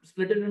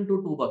 Split it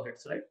into two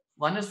buckets, right?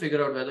 One is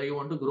figure out whether you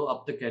want to grow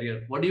up the career.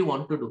 What do you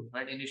want to do,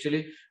 right?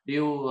 Initially, do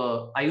you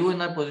are you in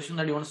that position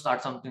that you want to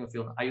start something of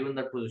your own? Are you in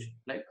that position?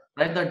 Like,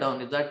 write that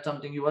down. Is that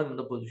something you are in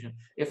the position?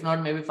 If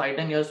not, maybe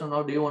 5-10 years from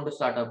now, do you want to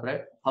start up,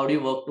 right? How do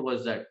you work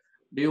towards that?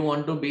 Do you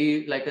want to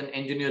be like an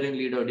engineering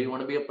leader? Do you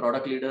want to be a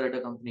product leader at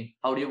a company?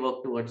 How do you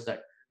work towards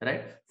that,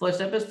 right? First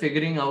step is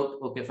figuring out,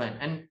 okay, fine.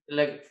 And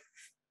like,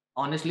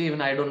 honestly,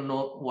 even I don't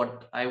know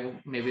what I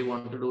maybe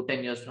want to do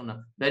 10 years from now.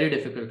 Very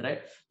difficult,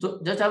 right?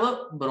 So just have a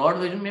broad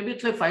vision. Maybe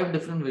it's like 5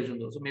 different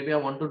visions. So maybe I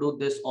want to do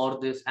this or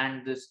this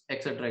and this,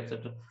 etc.,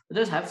 etc.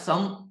 Just have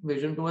some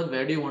vision towards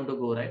where do you want to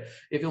go, right?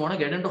 If you want to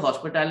get into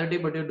hospitality,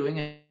 but you're doing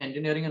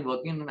engineering and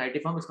working in an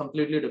IT firm, it's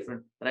completely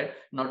different, right?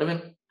 Not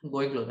even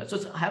going closer.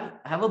 So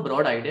have a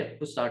broad idea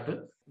to start with.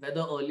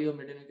 Whether early or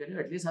mid in your career,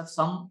 at least have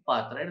some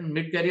path, right? And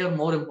mid career,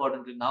 more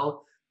importantly,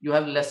 now you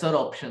have lesser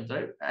options,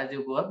 right? As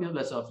you go up, you have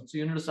lesser options. So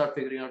you need to start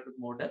figuring out with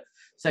more depth.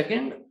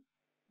 Second,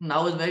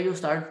 now is where you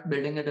start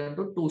building it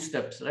into 2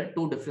 steps, right?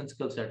 2 different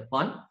skill sets.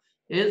 One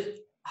is,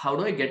 how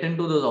do I get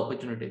into those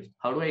opportunities?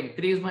 How do I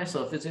increase my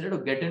surface area to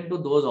get into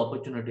those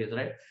opportunities,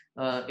 right?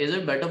 Is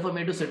it better for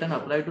me to sit and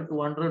apply to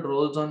 200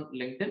 roles on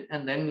LinkedIn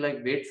and then like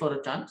wait for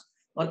a chance?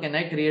 Or can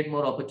I create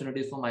more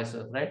opportunities for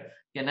myself, right?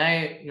 Can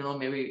I,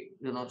 maybe,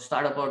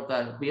 start a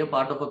podcast, be a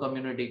part of a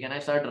community? Can I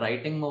start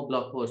writing more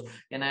blog posts?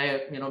 Can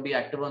I, be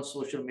active on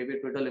social, maybe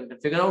Twitter,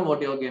 LinkedIn? Figure out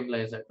what your game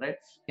lies at, right?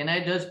 Can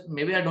I just,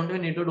 maybe I don't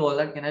even need to do all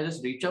that. Can I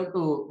just reach out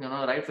to,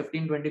 write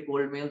 15-20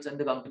 cold mails and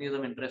the companies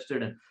I'm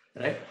interested in,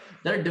 right?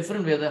 There are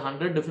different ways, there are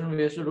 100 different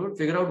ways to do it.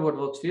 Figure out what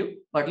works for you,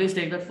 but at least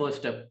take that first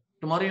step.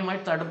 Tomorrow you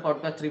might start a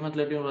podcast, 3 months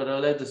later you will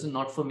realize this is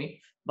not for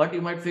me, but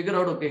you might figure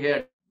out, okay,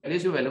 here, at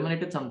least you've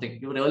eliminated something.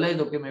 You realize,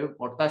 okay, maybe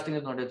podcasting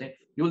is not a thing.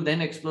 You will then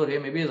explore, hey,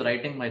 maybe is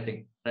writing my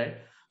thing, right?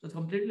 So it's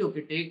completely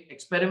okay.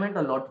 Experiment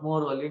a lot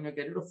more early in your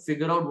career to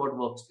figure out what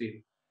works for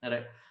you,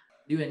 right?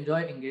 Do you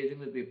enjoy engaging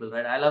with people,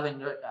 right?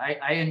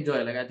 I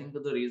enjoy, like, I think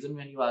that the reason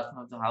when you asked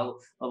me how,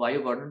 why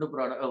you got into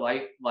product,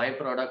 why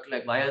product,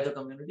 like why as a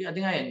community, I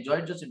think I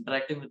enjoyed just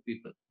interacting with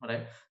people,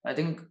 right? I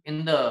think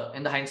in the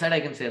hindsight, I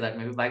can say that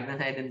maybe back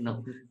then I didn't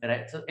know,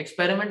 right? So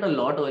experiment a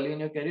lot early in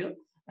your career.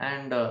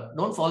 And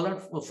don't fall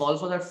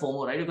for that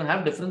FOMO, right? You can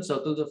have different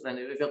circles of friends.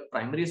 If your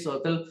primary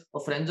circle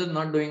of friends is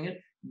not doing it,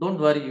 don't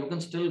worry. You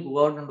can still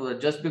go out and do it.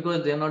 Just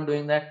because they're not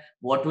doing that,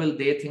 what will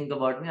they think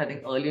about me? I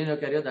think early in your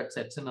career, that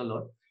sets in a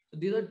lot. So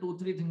these are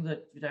 2-3 things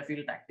which I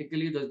feel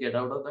tactically just get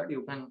out of that.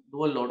 You can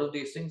do a lot of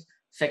these things.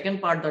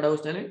 Second part that I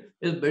was telling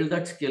is build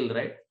that skill,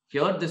 right?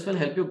 Here, this will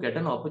help you get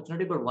an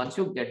opportunity. But once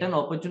you get an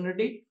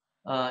opportunity,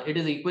 it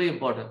is equally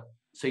important.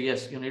 So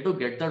yes, you need to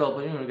get that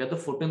opportunity, get the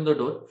foot in the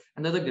door.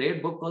 And there's a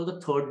great book called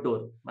The Third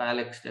Door by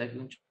Alex. You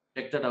can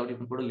check that out. You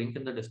can put a link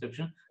in the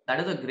description.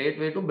 That is a great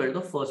way to build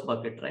the first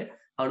bucket, right?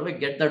 How do I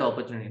get that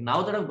opportunity?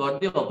 Now that I've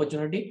got the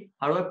opportunity,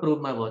 how do I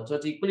prove my worth? So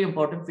it's equally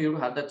important for you to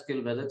have that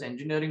skill, whether it's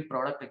engineering,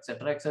 product,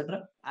 etc.,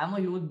 etc. I'm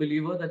a huge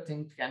believer that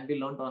things can be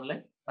learned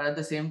online. But at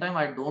the same time,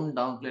 I don't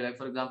downplay. Like,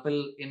 for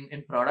example,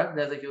 in product,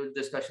 there's a huge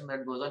discussion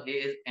that goes on, hey,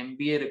 is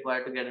MBA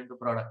required to get into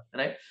product,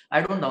 right? I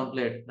don't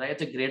downplay it, right?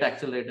 It's a great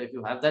accelerator. If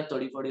you have that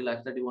 30-40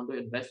 lakhs that you want to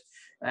invest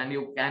and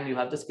you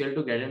have the skill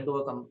to get into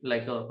a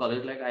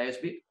college like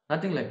ISB,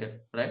 nothing like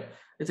it, right?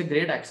 It's a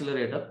great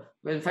accelerator.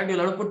 Well, in fact,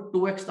 you'll have to put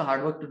 2x the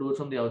hard work to do it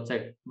from the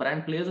outside.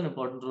 Brand plays an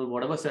important role,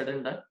 whatever said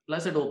and done.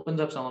 Plus, it opens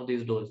up some of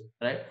these doors,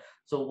 right?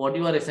 So what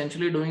you are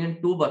essentially doing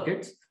in 2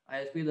 buckets,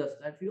 ISP does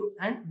that for you,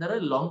 and there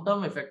are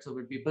long-term effects of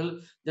it.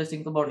 People just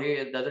think about,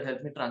 hey, does it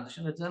help me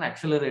transition? It's an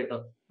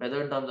accelerator,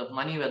 whether in terms of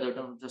money, whether in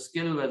terms of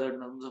skill, whether in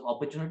terms of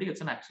opportunity,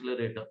 it's an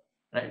accelerator,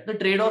 right? The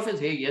trade-off is,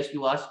 hey, yes,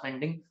 you are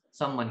spending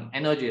some money,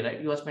 energy, right?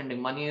 You are spending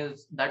money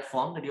is that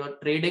form that you are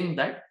trading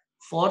that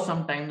for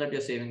some time that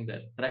you're saving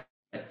there, right?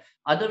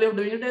 Other way of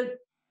doing it is,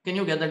 can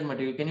you get that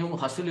material? Can you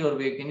hustle your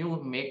way? Can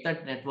you make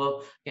that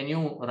network? Can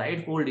you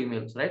write cold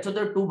emails, right? So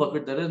there are 2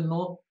 buckets. There is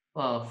no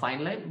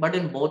fine line, but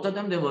in both of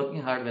them, they're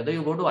working hard. Whether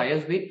you go to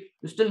ISB,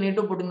 you still need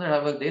to put in the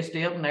hard work. They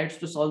stay up nights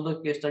to solve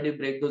the case study,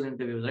 break those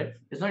interviews, right?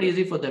 It's not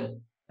easy for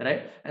them,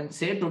 right? And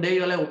say today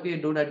you're like, okay,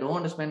 dude, I don't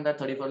want to spend that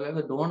 34 lakhs.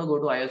 I don't want to go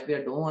to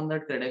ISB. I don't want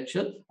that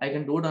credential. I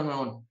can do it on my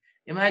own.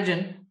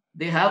 Imagine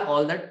they have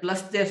all that,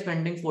 plus they're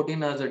spending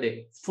 14 hours a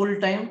day, full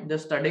time. They're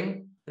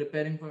studying,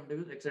 preparing for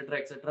interviews,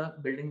 etc.,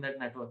 building that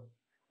network.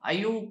 Are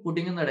you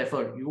putting in that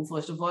effort? You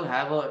first of all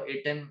have a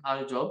 8-10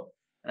 hour job,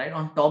 right?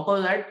 On top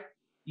of that,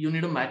 you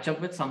need to match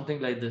up with something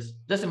like this.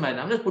 Just imagine,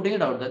 I'm just putting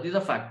it out there. These are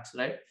facts,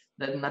 right?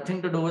 There's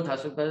nothing to do with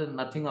hustle. There's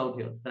nothing out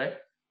here, right?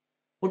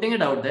 Putting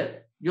it out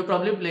there, you're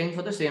probably playing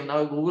for the same.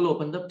 Now Google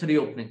opens up 3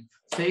 openings.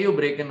 Say you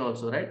break in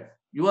also, right?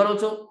 You are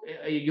also,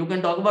 you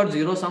can talk about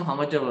zero sum, how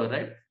much ever,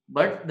 right?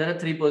 But there are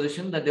 3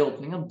 positions that they're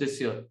opening up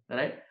this year,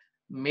 right?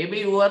 Maybe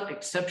you are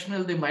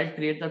exceptional. They might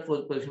create that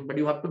 4th position, but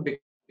you have to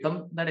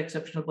become that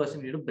exceptional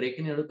person. You need to break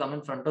in, you have to come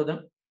in front of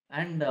them.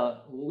 And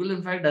Google,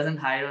 in fact, doesn't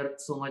hire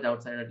so much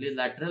outside. At least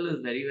lateral is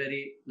very,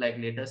 very like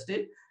later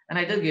stage. And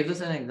I just gave this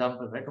an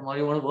example, right? Tomorrow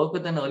you want to work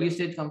with an early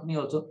stage company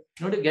also.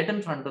 You need to get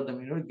in front of them.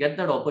 You need to get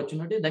that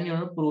opportunity. Then you need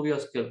to prove your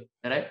skill,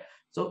 right?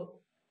 So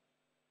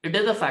it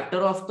is a factor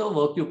of the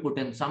work you put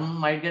in. Some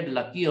might get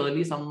lucky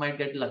early, some might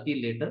get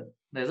lucky later.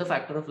 There's a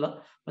factor of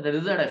luck, but there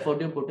is that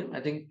effort you put in.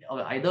 I think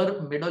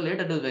either mid or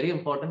late, it is very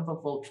important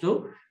for folks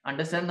to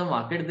understand the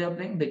market they are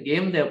playing, the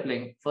game they are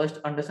playing. First,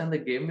 understand the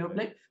game you're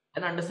playing,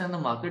 then understand the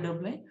market you're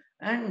playing,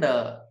 and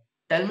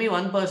tell me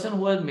one person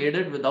who has made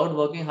it without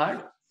working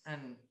hard,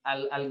 and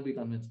I'll be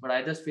convinced. But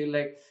I just feel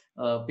like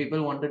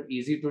people want it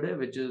easy today,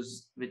 which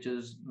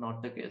is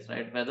not the case,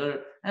 right?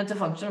 Whether, and it's a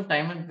function of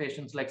time and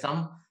patience. Like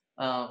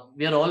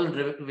we are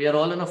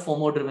all in a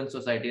FOMO driven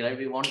society, right?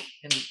 We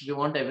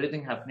want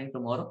everything happening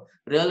tomorrow.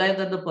 Realize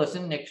that the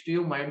person next to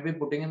you might be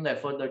putting in the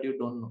effort that you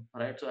don't know,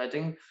 right? So I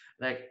think,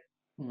 like,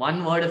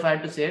 one word, if I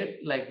had to say it,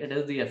 like, it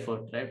is the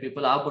effort, right?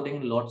 People are putting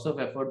in lots of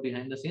effort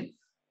behind the scene.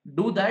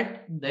 Do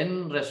that,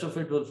 then rest of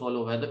it will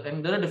follow.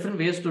 And there are different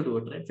ways to do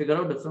it, right? Figure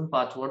out different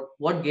paths.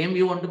 What game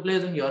you want to play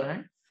is in your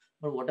hand,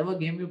 but whatever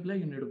game you play,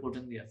 you need to put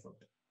in the effort.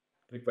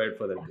 Required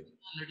for that game.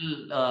 A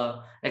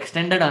little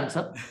extended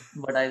answer,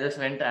 but I just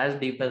went as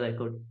deep as I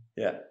could.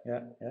 Yeah.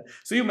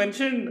 So you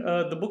mentioned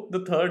the book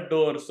The Third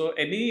Door. So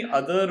any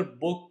other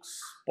books,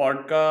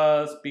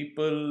 podcasts,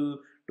 people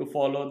to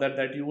follow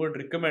that you would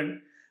recommend?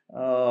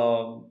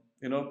 I'll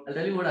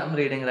tell you what I'm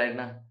reading right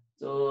now.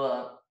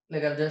 So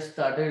like, I've just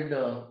started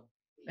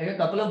like a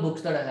couple of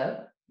books that I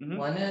have. Mhm.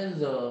 One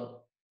is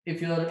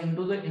if you're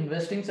into the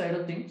investing side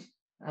of things,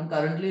 I'm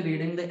currently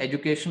reading The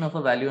Education of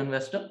a Value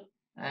Investor,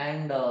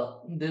 and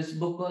this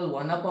book called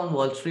One Up on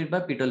Wall Street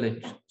by Peter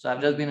Lynch. So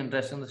I've just been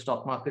interested in the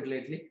stock market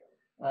lately.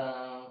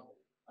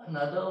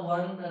 Another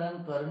one that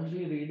I'm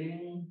currently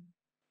reading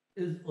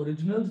is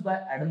Originals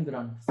by Adam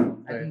Grant.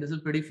 I think this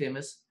is pretty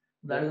famous.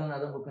 That is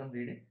another book I'm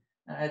reading.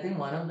 And I think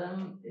one of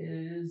them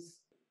is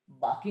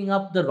Barking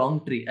Up the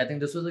Wrong Tree. I think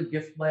this was a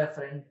gift by a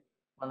friend,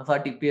 one of our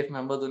TPF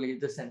members who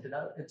just sent it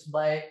out. It's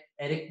by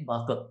Eric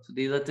Barker. So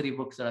these are four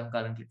books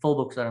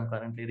that I'm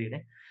currently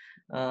reading.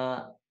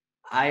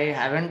 I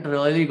haven't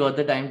really got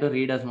the time to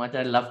read as much.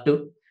 I'd love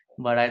to,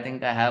 but I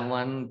think I have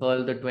one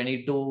called The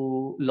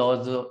 22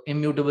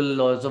 Immutable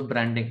Laws of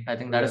Branding. I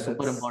think that is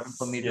super important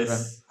for me to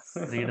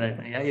read right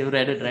now. Yeah, you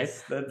read it, right?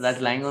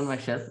 That's lying on my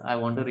shelf. I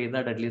want to read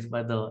that at least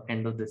by the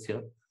end of this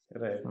year.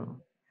 Right.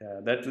 Yeah,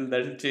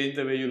 that'll change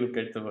the way you look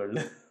at the world.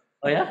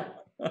 Oh yeah.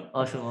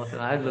 Awesome.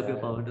 I'm looking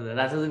forward to that.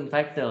 That was in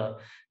fact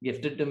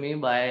gifted to me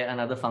by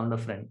another founder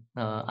friend,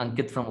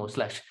 Ankit from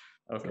Oslash.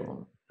 Okay.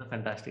 So, a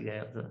fantastic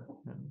guy.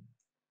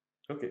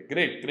 Okay,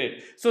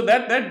 great. So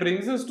that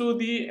brings us to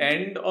the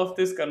end of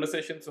this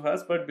conversation,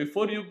 Suhas. But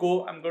before you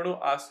go, I'm going to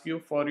ask you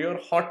for your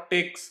hot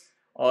takes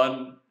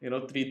on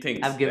three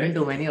things. I've given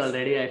too many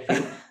already, I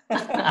feel.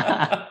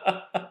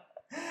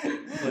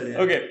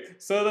 Okay,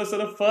 so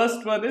the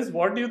first one is,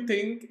 what do you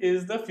think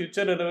is the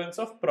future relevance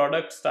of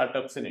product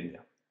startups in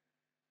India?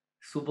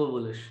 Super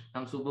bullish.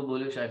 I'm super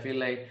bullish. I feel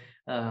like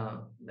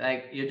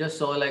you just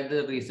saw like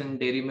the recent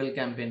Dairy Milk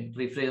campaign,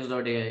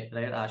 Rephrase.ai,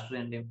 right? Ashray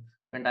and team,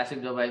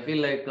 fantastic job. I feel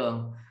like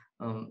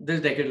this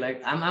decade,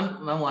 like I'm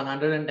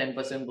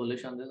 110%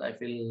 bullish on this. I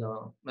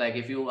feel like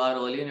if you are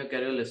early in your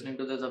career listening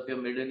to this, if you're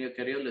mid in your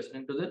career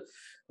listening to this,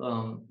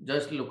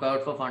 just look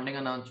out for funding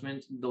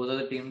announcements. Those are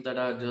the teams that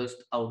are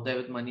just out there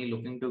with money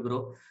looking to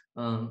grow.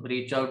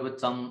 Reach out with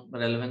some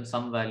relevance,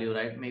 some value,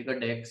 right? Make a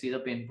deck, see the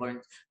pain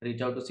points,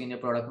 reach out to senior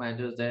product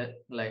managers there.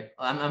 Like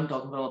I'm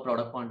talking from a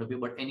product point of view,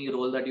 but any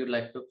role that you'd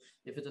like to,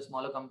 if it's a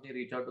smaller company,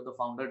 reach out to the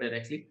founder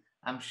directly.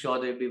 I'm sure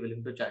they'd be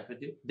willing to chat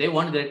with you. They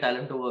want great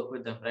talent to work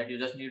with them, right? You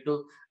just need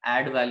to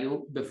add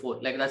value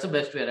before. Like, that's the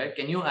best way, right?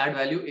 Can you add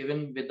value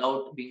even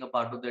without being a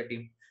part of their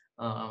team?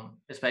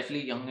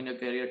 Especially young in your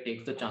career,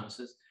 take the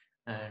chances.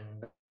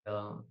 And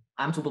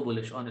I'm super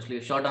bullish,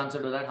 honestly. Short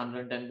answer to that,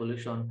 110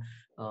 bullish on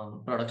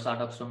product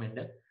startups from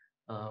India.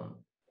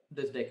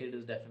 This decade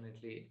is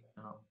definitely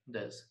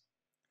theirs.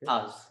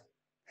 Ours.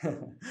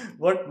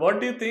 What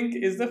do you think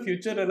is the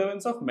future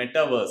relevance of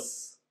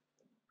metaverse?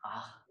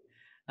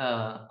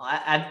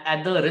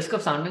 At the risk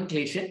of sounding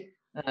cliche,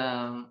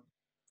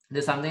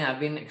 there's something I've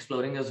been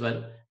exploring as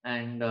well.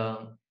 And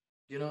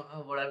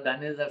what I've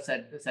done is I've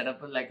set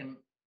up like an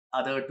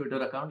other Twitter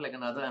account, like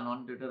another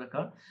anon Twitter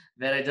account,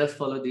 where I just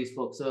follow these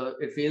folks. So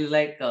it feels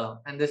like,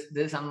 and this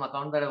is some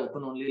account that I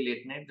open only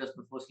late night, just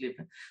before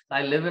sleeping. So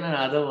I live in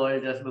another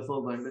world just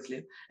before going to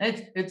sleep,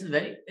 and it's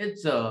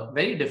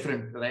very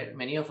different, right?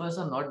 Many of us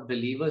are not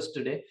believers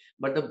today,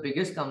 but the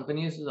biggest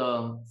companies,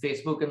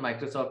 Facebook and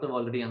Microsoft, have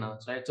already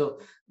announced, right? So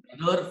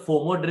you're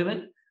FOMO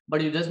driven,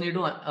 but you just need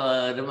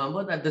to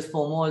remember that this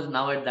FOMO is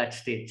now at that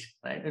stage,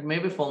 right? It may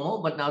be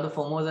FOMO, but now the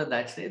FOMO is at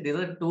that stage. These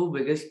are two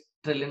biggest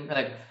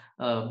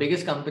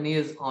biggest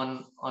companies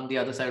on the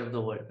other side of the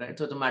world, right?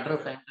 So it's a matter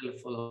of time till it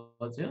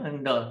follows you.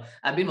 And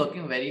I've been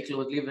working very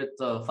closely with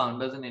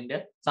founders in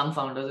India, some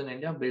founders in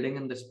India building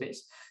in this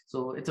space.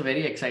 So it's a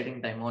very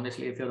exciting time.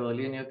 Honestly, if you're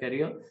early in your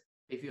career,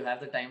 if you have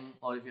the time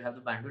or if you have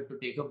the bandwidth to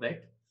take a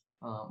bet,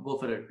 go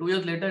for it. 2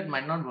 years later, it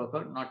might not work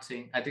out. Not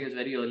saying, I think it's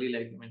very early,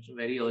 like you mentioned,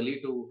 very early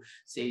to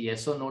say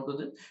yes or no to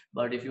this.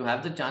 But if you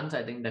have the chance,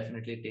 I think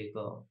definitely take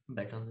a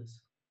bet on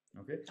this.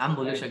 Okay. I'm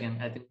bullish again.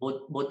 I think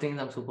both things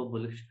I'm super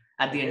bullish.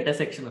 at the Okay.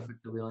 intersection of it,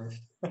 to be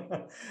honest.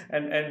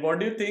 And what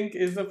do you think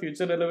is the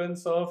future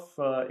relevance of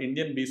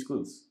Indian B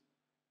schools?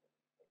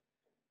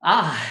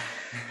 Ah,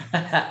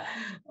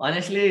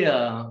 honestly,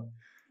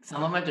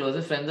 some of my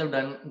closest friends have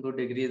done good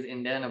degrees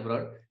India and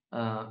abroad.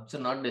 So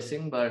not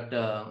dissing, but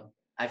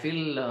I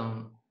feel,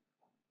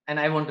 and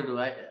I want to do.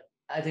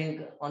 I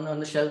think on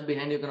the shelf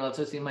behind you can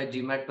also see my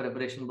GMAT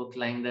preparation book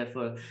lying there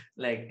for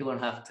like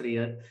 2.5, 3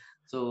 years.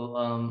 So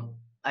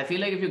I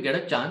feel like if you get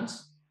a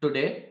chance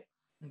today,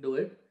 do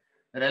it.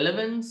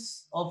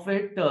 Relevance of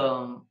it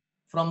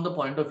from the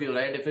point of view,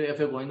 right? If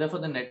you're going there for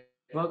the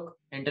network,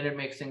 internet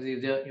makes things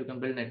easier. You can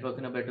build network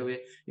in a better way.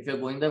 If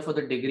you're going there for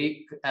the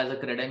degree as a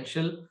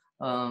credential,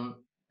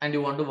 and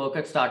you want to work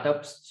at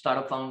startups,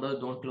 startup founders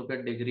don't look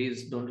at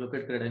degrees, don't look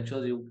at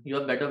credentials. You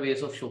have better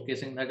ways of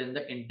showcasing that in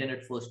the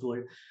internet first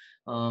world.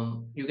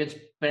 You can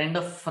spend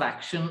a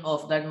fraction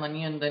of that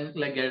money and then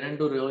like get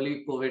into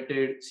really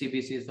coveted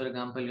CBCs. For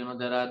example,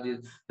 there are these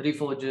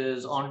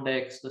Reforges,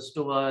 OnDecks, the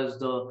Stoas,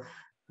 the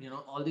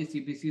all these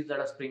CBCs that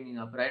are springing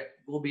up, right?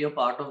 Go be a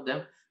part of them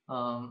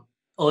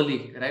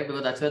early, right?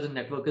 Because that's where the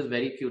network is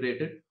very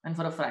curated, and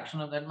for a fraction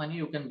of that money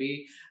you can be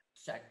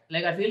set.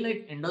 Like I feel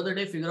like end of the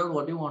day, figure out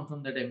what you want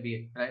from that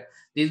MBA, right?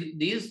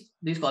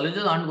 These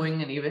colleges aren't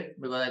going anywhere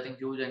because I think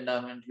huge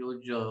endowment,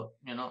 huge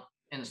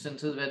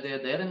instances where they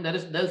are there, and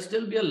there'll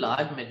still be a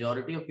large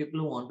majority of people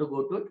who want to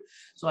go to it.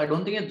 So I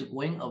don't think it's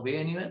going away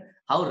anywhere.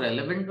 How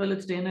relevant will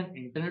it stay in an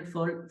internet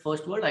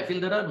first world? I feel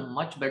there are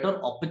much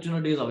better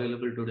opportunities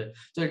available today.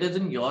 So it is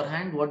in your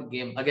hand what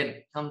game.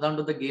 Again, comes down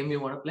to the game you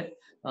want to play.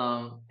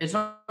 It's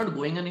not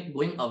going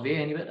away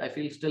anywhere. I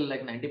feel still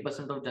like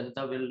 90% of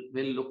Janata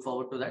will look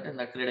forward to that and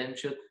that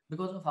credential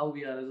because of how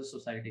we are as a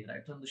society,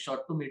 right? So in the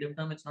short to medium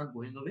term, it's not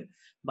going away,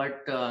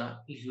 but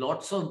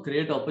lots of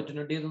great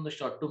opportunities in the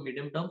short to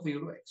medium term for you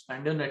to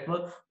expand your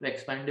network, to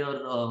expand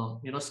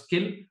your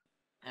skill,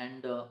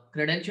 and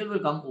credential will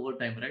come over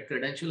time, right?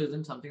 Credential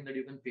isn't something that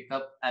you can pick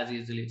up as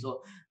easily.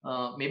 So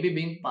maybe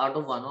being part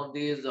of one of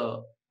these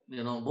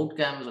boot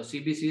camps or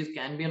CBCs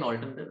can be an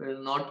alternative,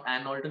 not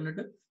an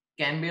alternative,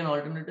 can be an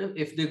alternative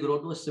if they grow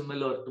to a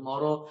similar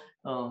tomorrow.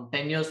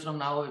 10 years from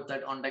now, if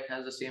that on deck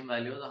has the same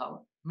value as a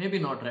Harvard, maybe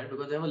not, right?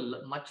 Because they have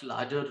a much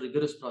larger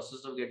rigorous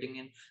process of getting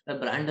in. The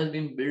brand has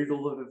been built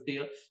over 50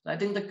 years. So I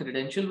think the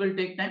credential will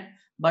take time,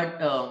 but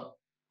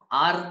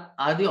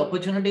are the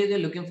opportunities they're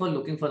looking for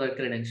that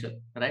credential,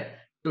 right?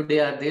 Today,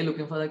 are they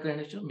looking for that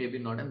credential? Maybe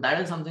not. And that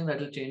is something that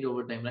will change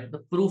over time, right? The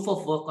proof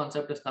of work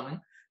concept is coming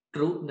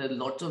true. There are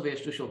lots of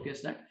ways to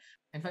showcase that.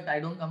 In fact, I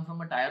don't come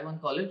from a tier 1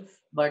 college,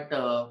 but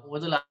over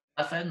the last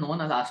time, no one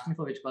has asked me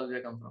for which college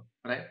I come from,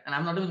 right? And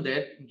I'm not even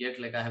there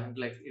yet. Like I haven't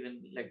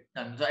even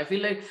done. So I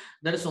feel like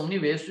there are so many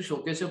ways to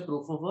showcase your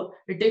proof of work.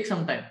 It takes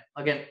some time.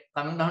 Again,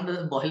 coming down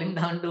to boiling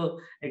down to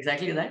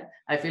exactly that.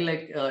 I feel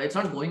like it's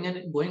not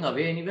going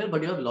away anywhere,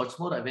 but you have lots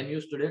more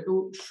avenues today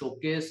to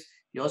showcase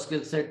your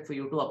skill set for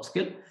you to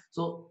upskill.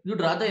 So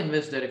you'd rather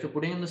invest there if you're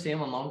putting in the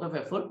same amount of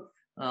effort.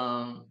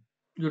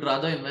 You'd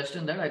rather invest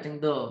in that. I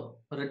think the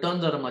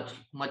returns are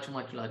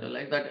much larger.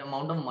 Like that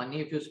amount of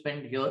money if you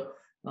spend here,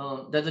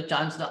 there's a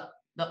chance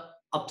the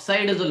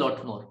upside is a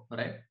lot more,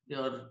 right?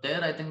 You're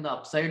there. I think the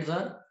upsides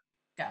are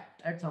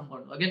capped at some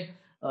point. Again,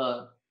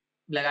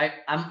 like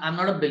I'm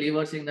not a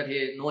believer saying that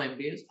hey, no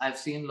MBAs. I've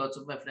seen lots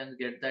of my friends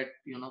get that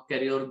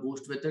career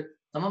boost with it.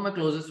 Some of my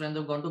closest friends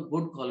have gone to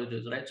good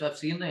colleges, right? So I've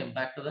seen the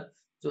impact of that.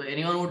 So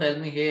anyone who tells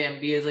me hey,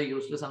 MBAs are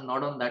useless, I'm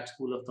not on that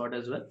school of thought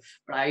as well.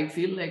 But I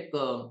feel like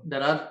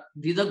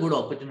these are good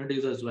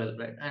opportunities as well,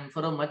 right? And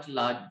from a much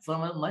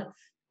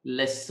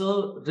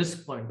lesser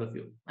risk point of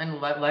view. And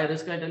why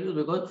risk? I tell you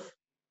because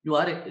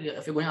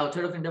if you're going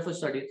outside of India for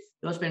studies,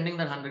 you're spending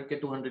that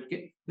 100K,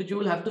 200K, which you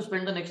will have to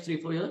spend the next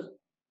 3-4 years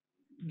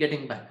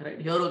getting back,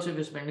 right? Here also, if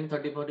you're spending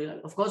 30-40 lakh,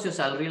 of course your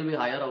salary will be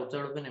higher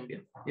outside of an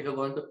MBA. If you're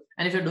going to,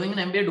 and if you're doing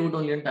an MBA, do it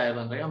only in tier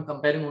 1, right? I'm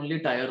comparing only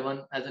tier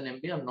 1 as an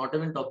MBA. I'm not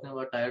even talking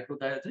about tier 2,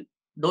 tier 3.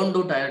 Don't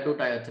do tier 2,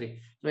 tier 3.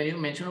 So when you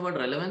mentioned about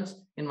relevance,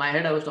 in my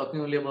head, I was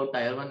talking only about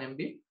tier 1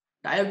 MBA.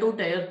 Tier 2,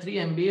 tier 3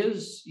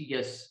 MBAs,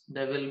 yes,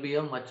 there will be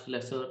a much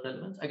lesser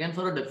relevance. Again,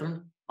 for a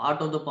different part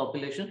of the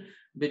population,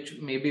 which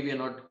maybe we are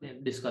not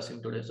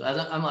discussing today. So as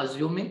I'm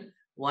assuming,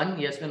 one,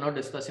 yes, we're not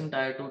discussing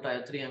tier 2,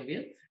 tier 3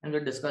 MBA, and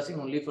we're discussing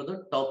only for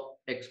the top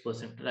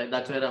X%, right?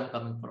 That's where I'm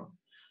coming from.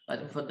 I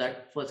think for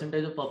that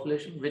percentage of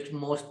population, which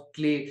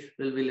mostly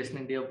will be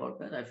listening to your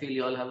podcast, I feel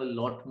you all have a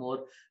lot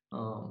more,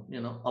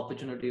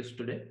 opportunities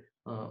today.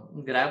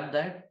 Grab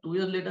that. 2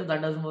 years later,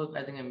 that doesn't work.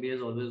 I think MBA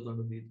is always going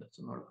to be there.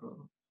 So not a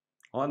problem.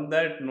 On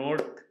that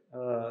note,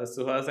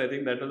 Suhas, I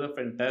think that was a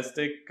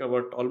fantastic,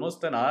 about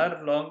almost an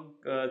hour long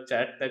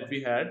chat that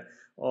we had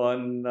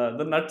on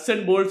the nuts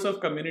and bolts of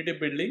community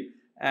building,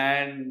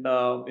 and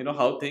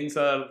how things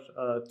are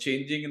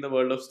changing in the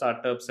world of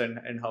startups,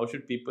 and how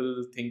should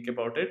people think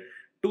about it.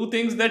 Two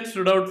things that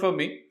stood out for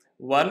me.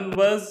 One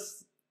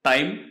was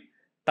time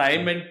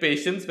and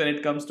patience when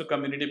it comes to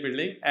community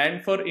building,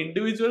 and for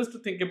individuals to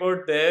think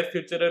about their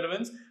future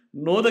relevance.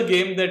 Know the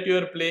game that you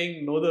are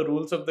playing, know the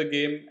rules of the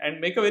game,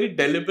 and make a very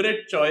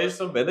deliberate choice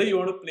of whether you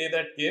want to play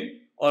that game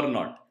or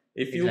not.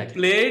 If you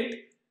Exactly. play it,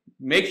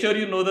 make sure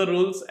you know the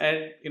rules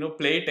and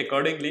play it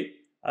accordingly.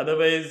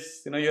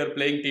 Otherwise, you're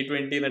playing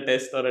T20 in a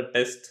test or a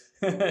test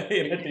in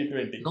a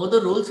T20. Know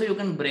the rules so you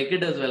can break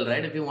it as well,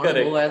 right? If you want to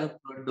Correct. go as a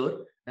third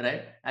door,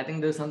 right? I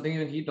think there's something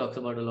even he talks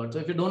about a lot. So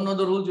if you don't know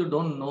the rules, you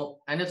don't know,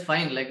 and it's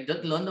fine. Like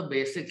just learn the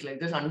basics, like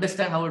just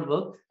understand how it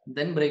works,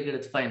 then break it.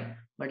 It's fine.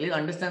 But at least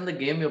understand the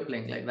game you're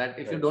playing. Like that,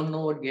 if you Right. don't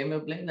know what game you're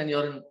playing, then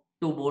you're in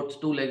two boats,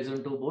 two legs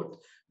in two boats,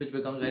 which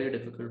becomes very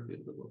difficult for you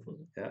to go for.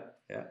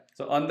 Yeah.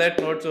 So on that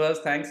note, Suhas,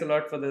 thanks a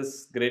lot for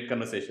this great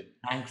conversation.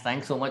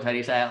 Thanks so much,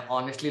 Harish. I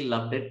honestly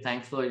loved it.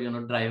 Thanks for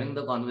driving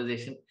the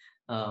conversation.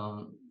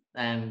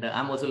 And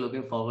I'm also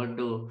looking forward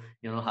to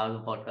how the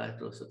podcast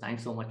goes. So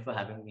thanks so much for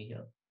having me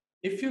here.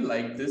 If you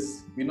like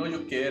this, we know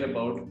you care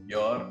about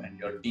your and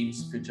your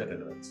team's future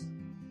relevance.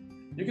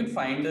 You can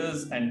find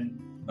us and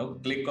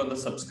click on the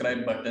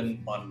subscribe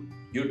button on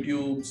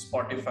YouTube,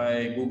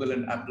 Spotify, Google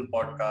and Apple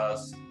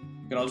Podcasts.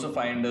 You can also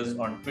find us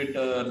on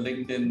Twitter,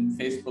 LinkedIn,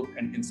 Facebook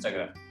and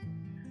Instagram.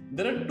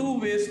 There are two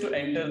ways to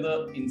enter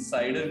the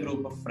insider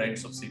group of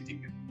friends of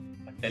CTQ.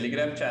 A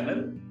Telegram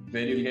channel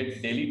where you'll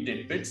get daily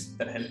tidbits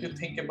that help you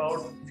think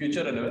about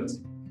future relevance,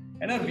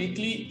 and our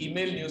weekly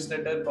email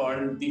newsletter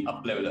called The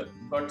Upleveler.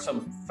 We've got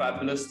some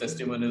fabulous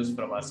testimonials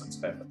from our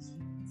subscribers.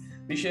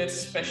 We share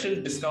special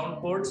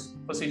discount codes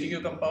for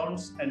CTQ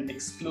compounds and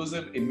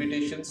exclusive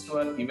invitations to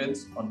our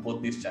events on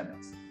both these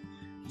channels.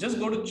 Just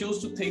go to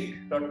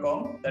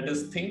choosetothink.com, that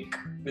is think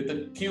with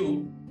a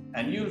Q,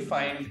 and you'll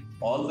find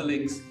all the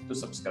links to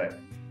subscribe.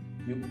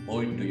 You owe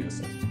it to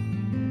yourself.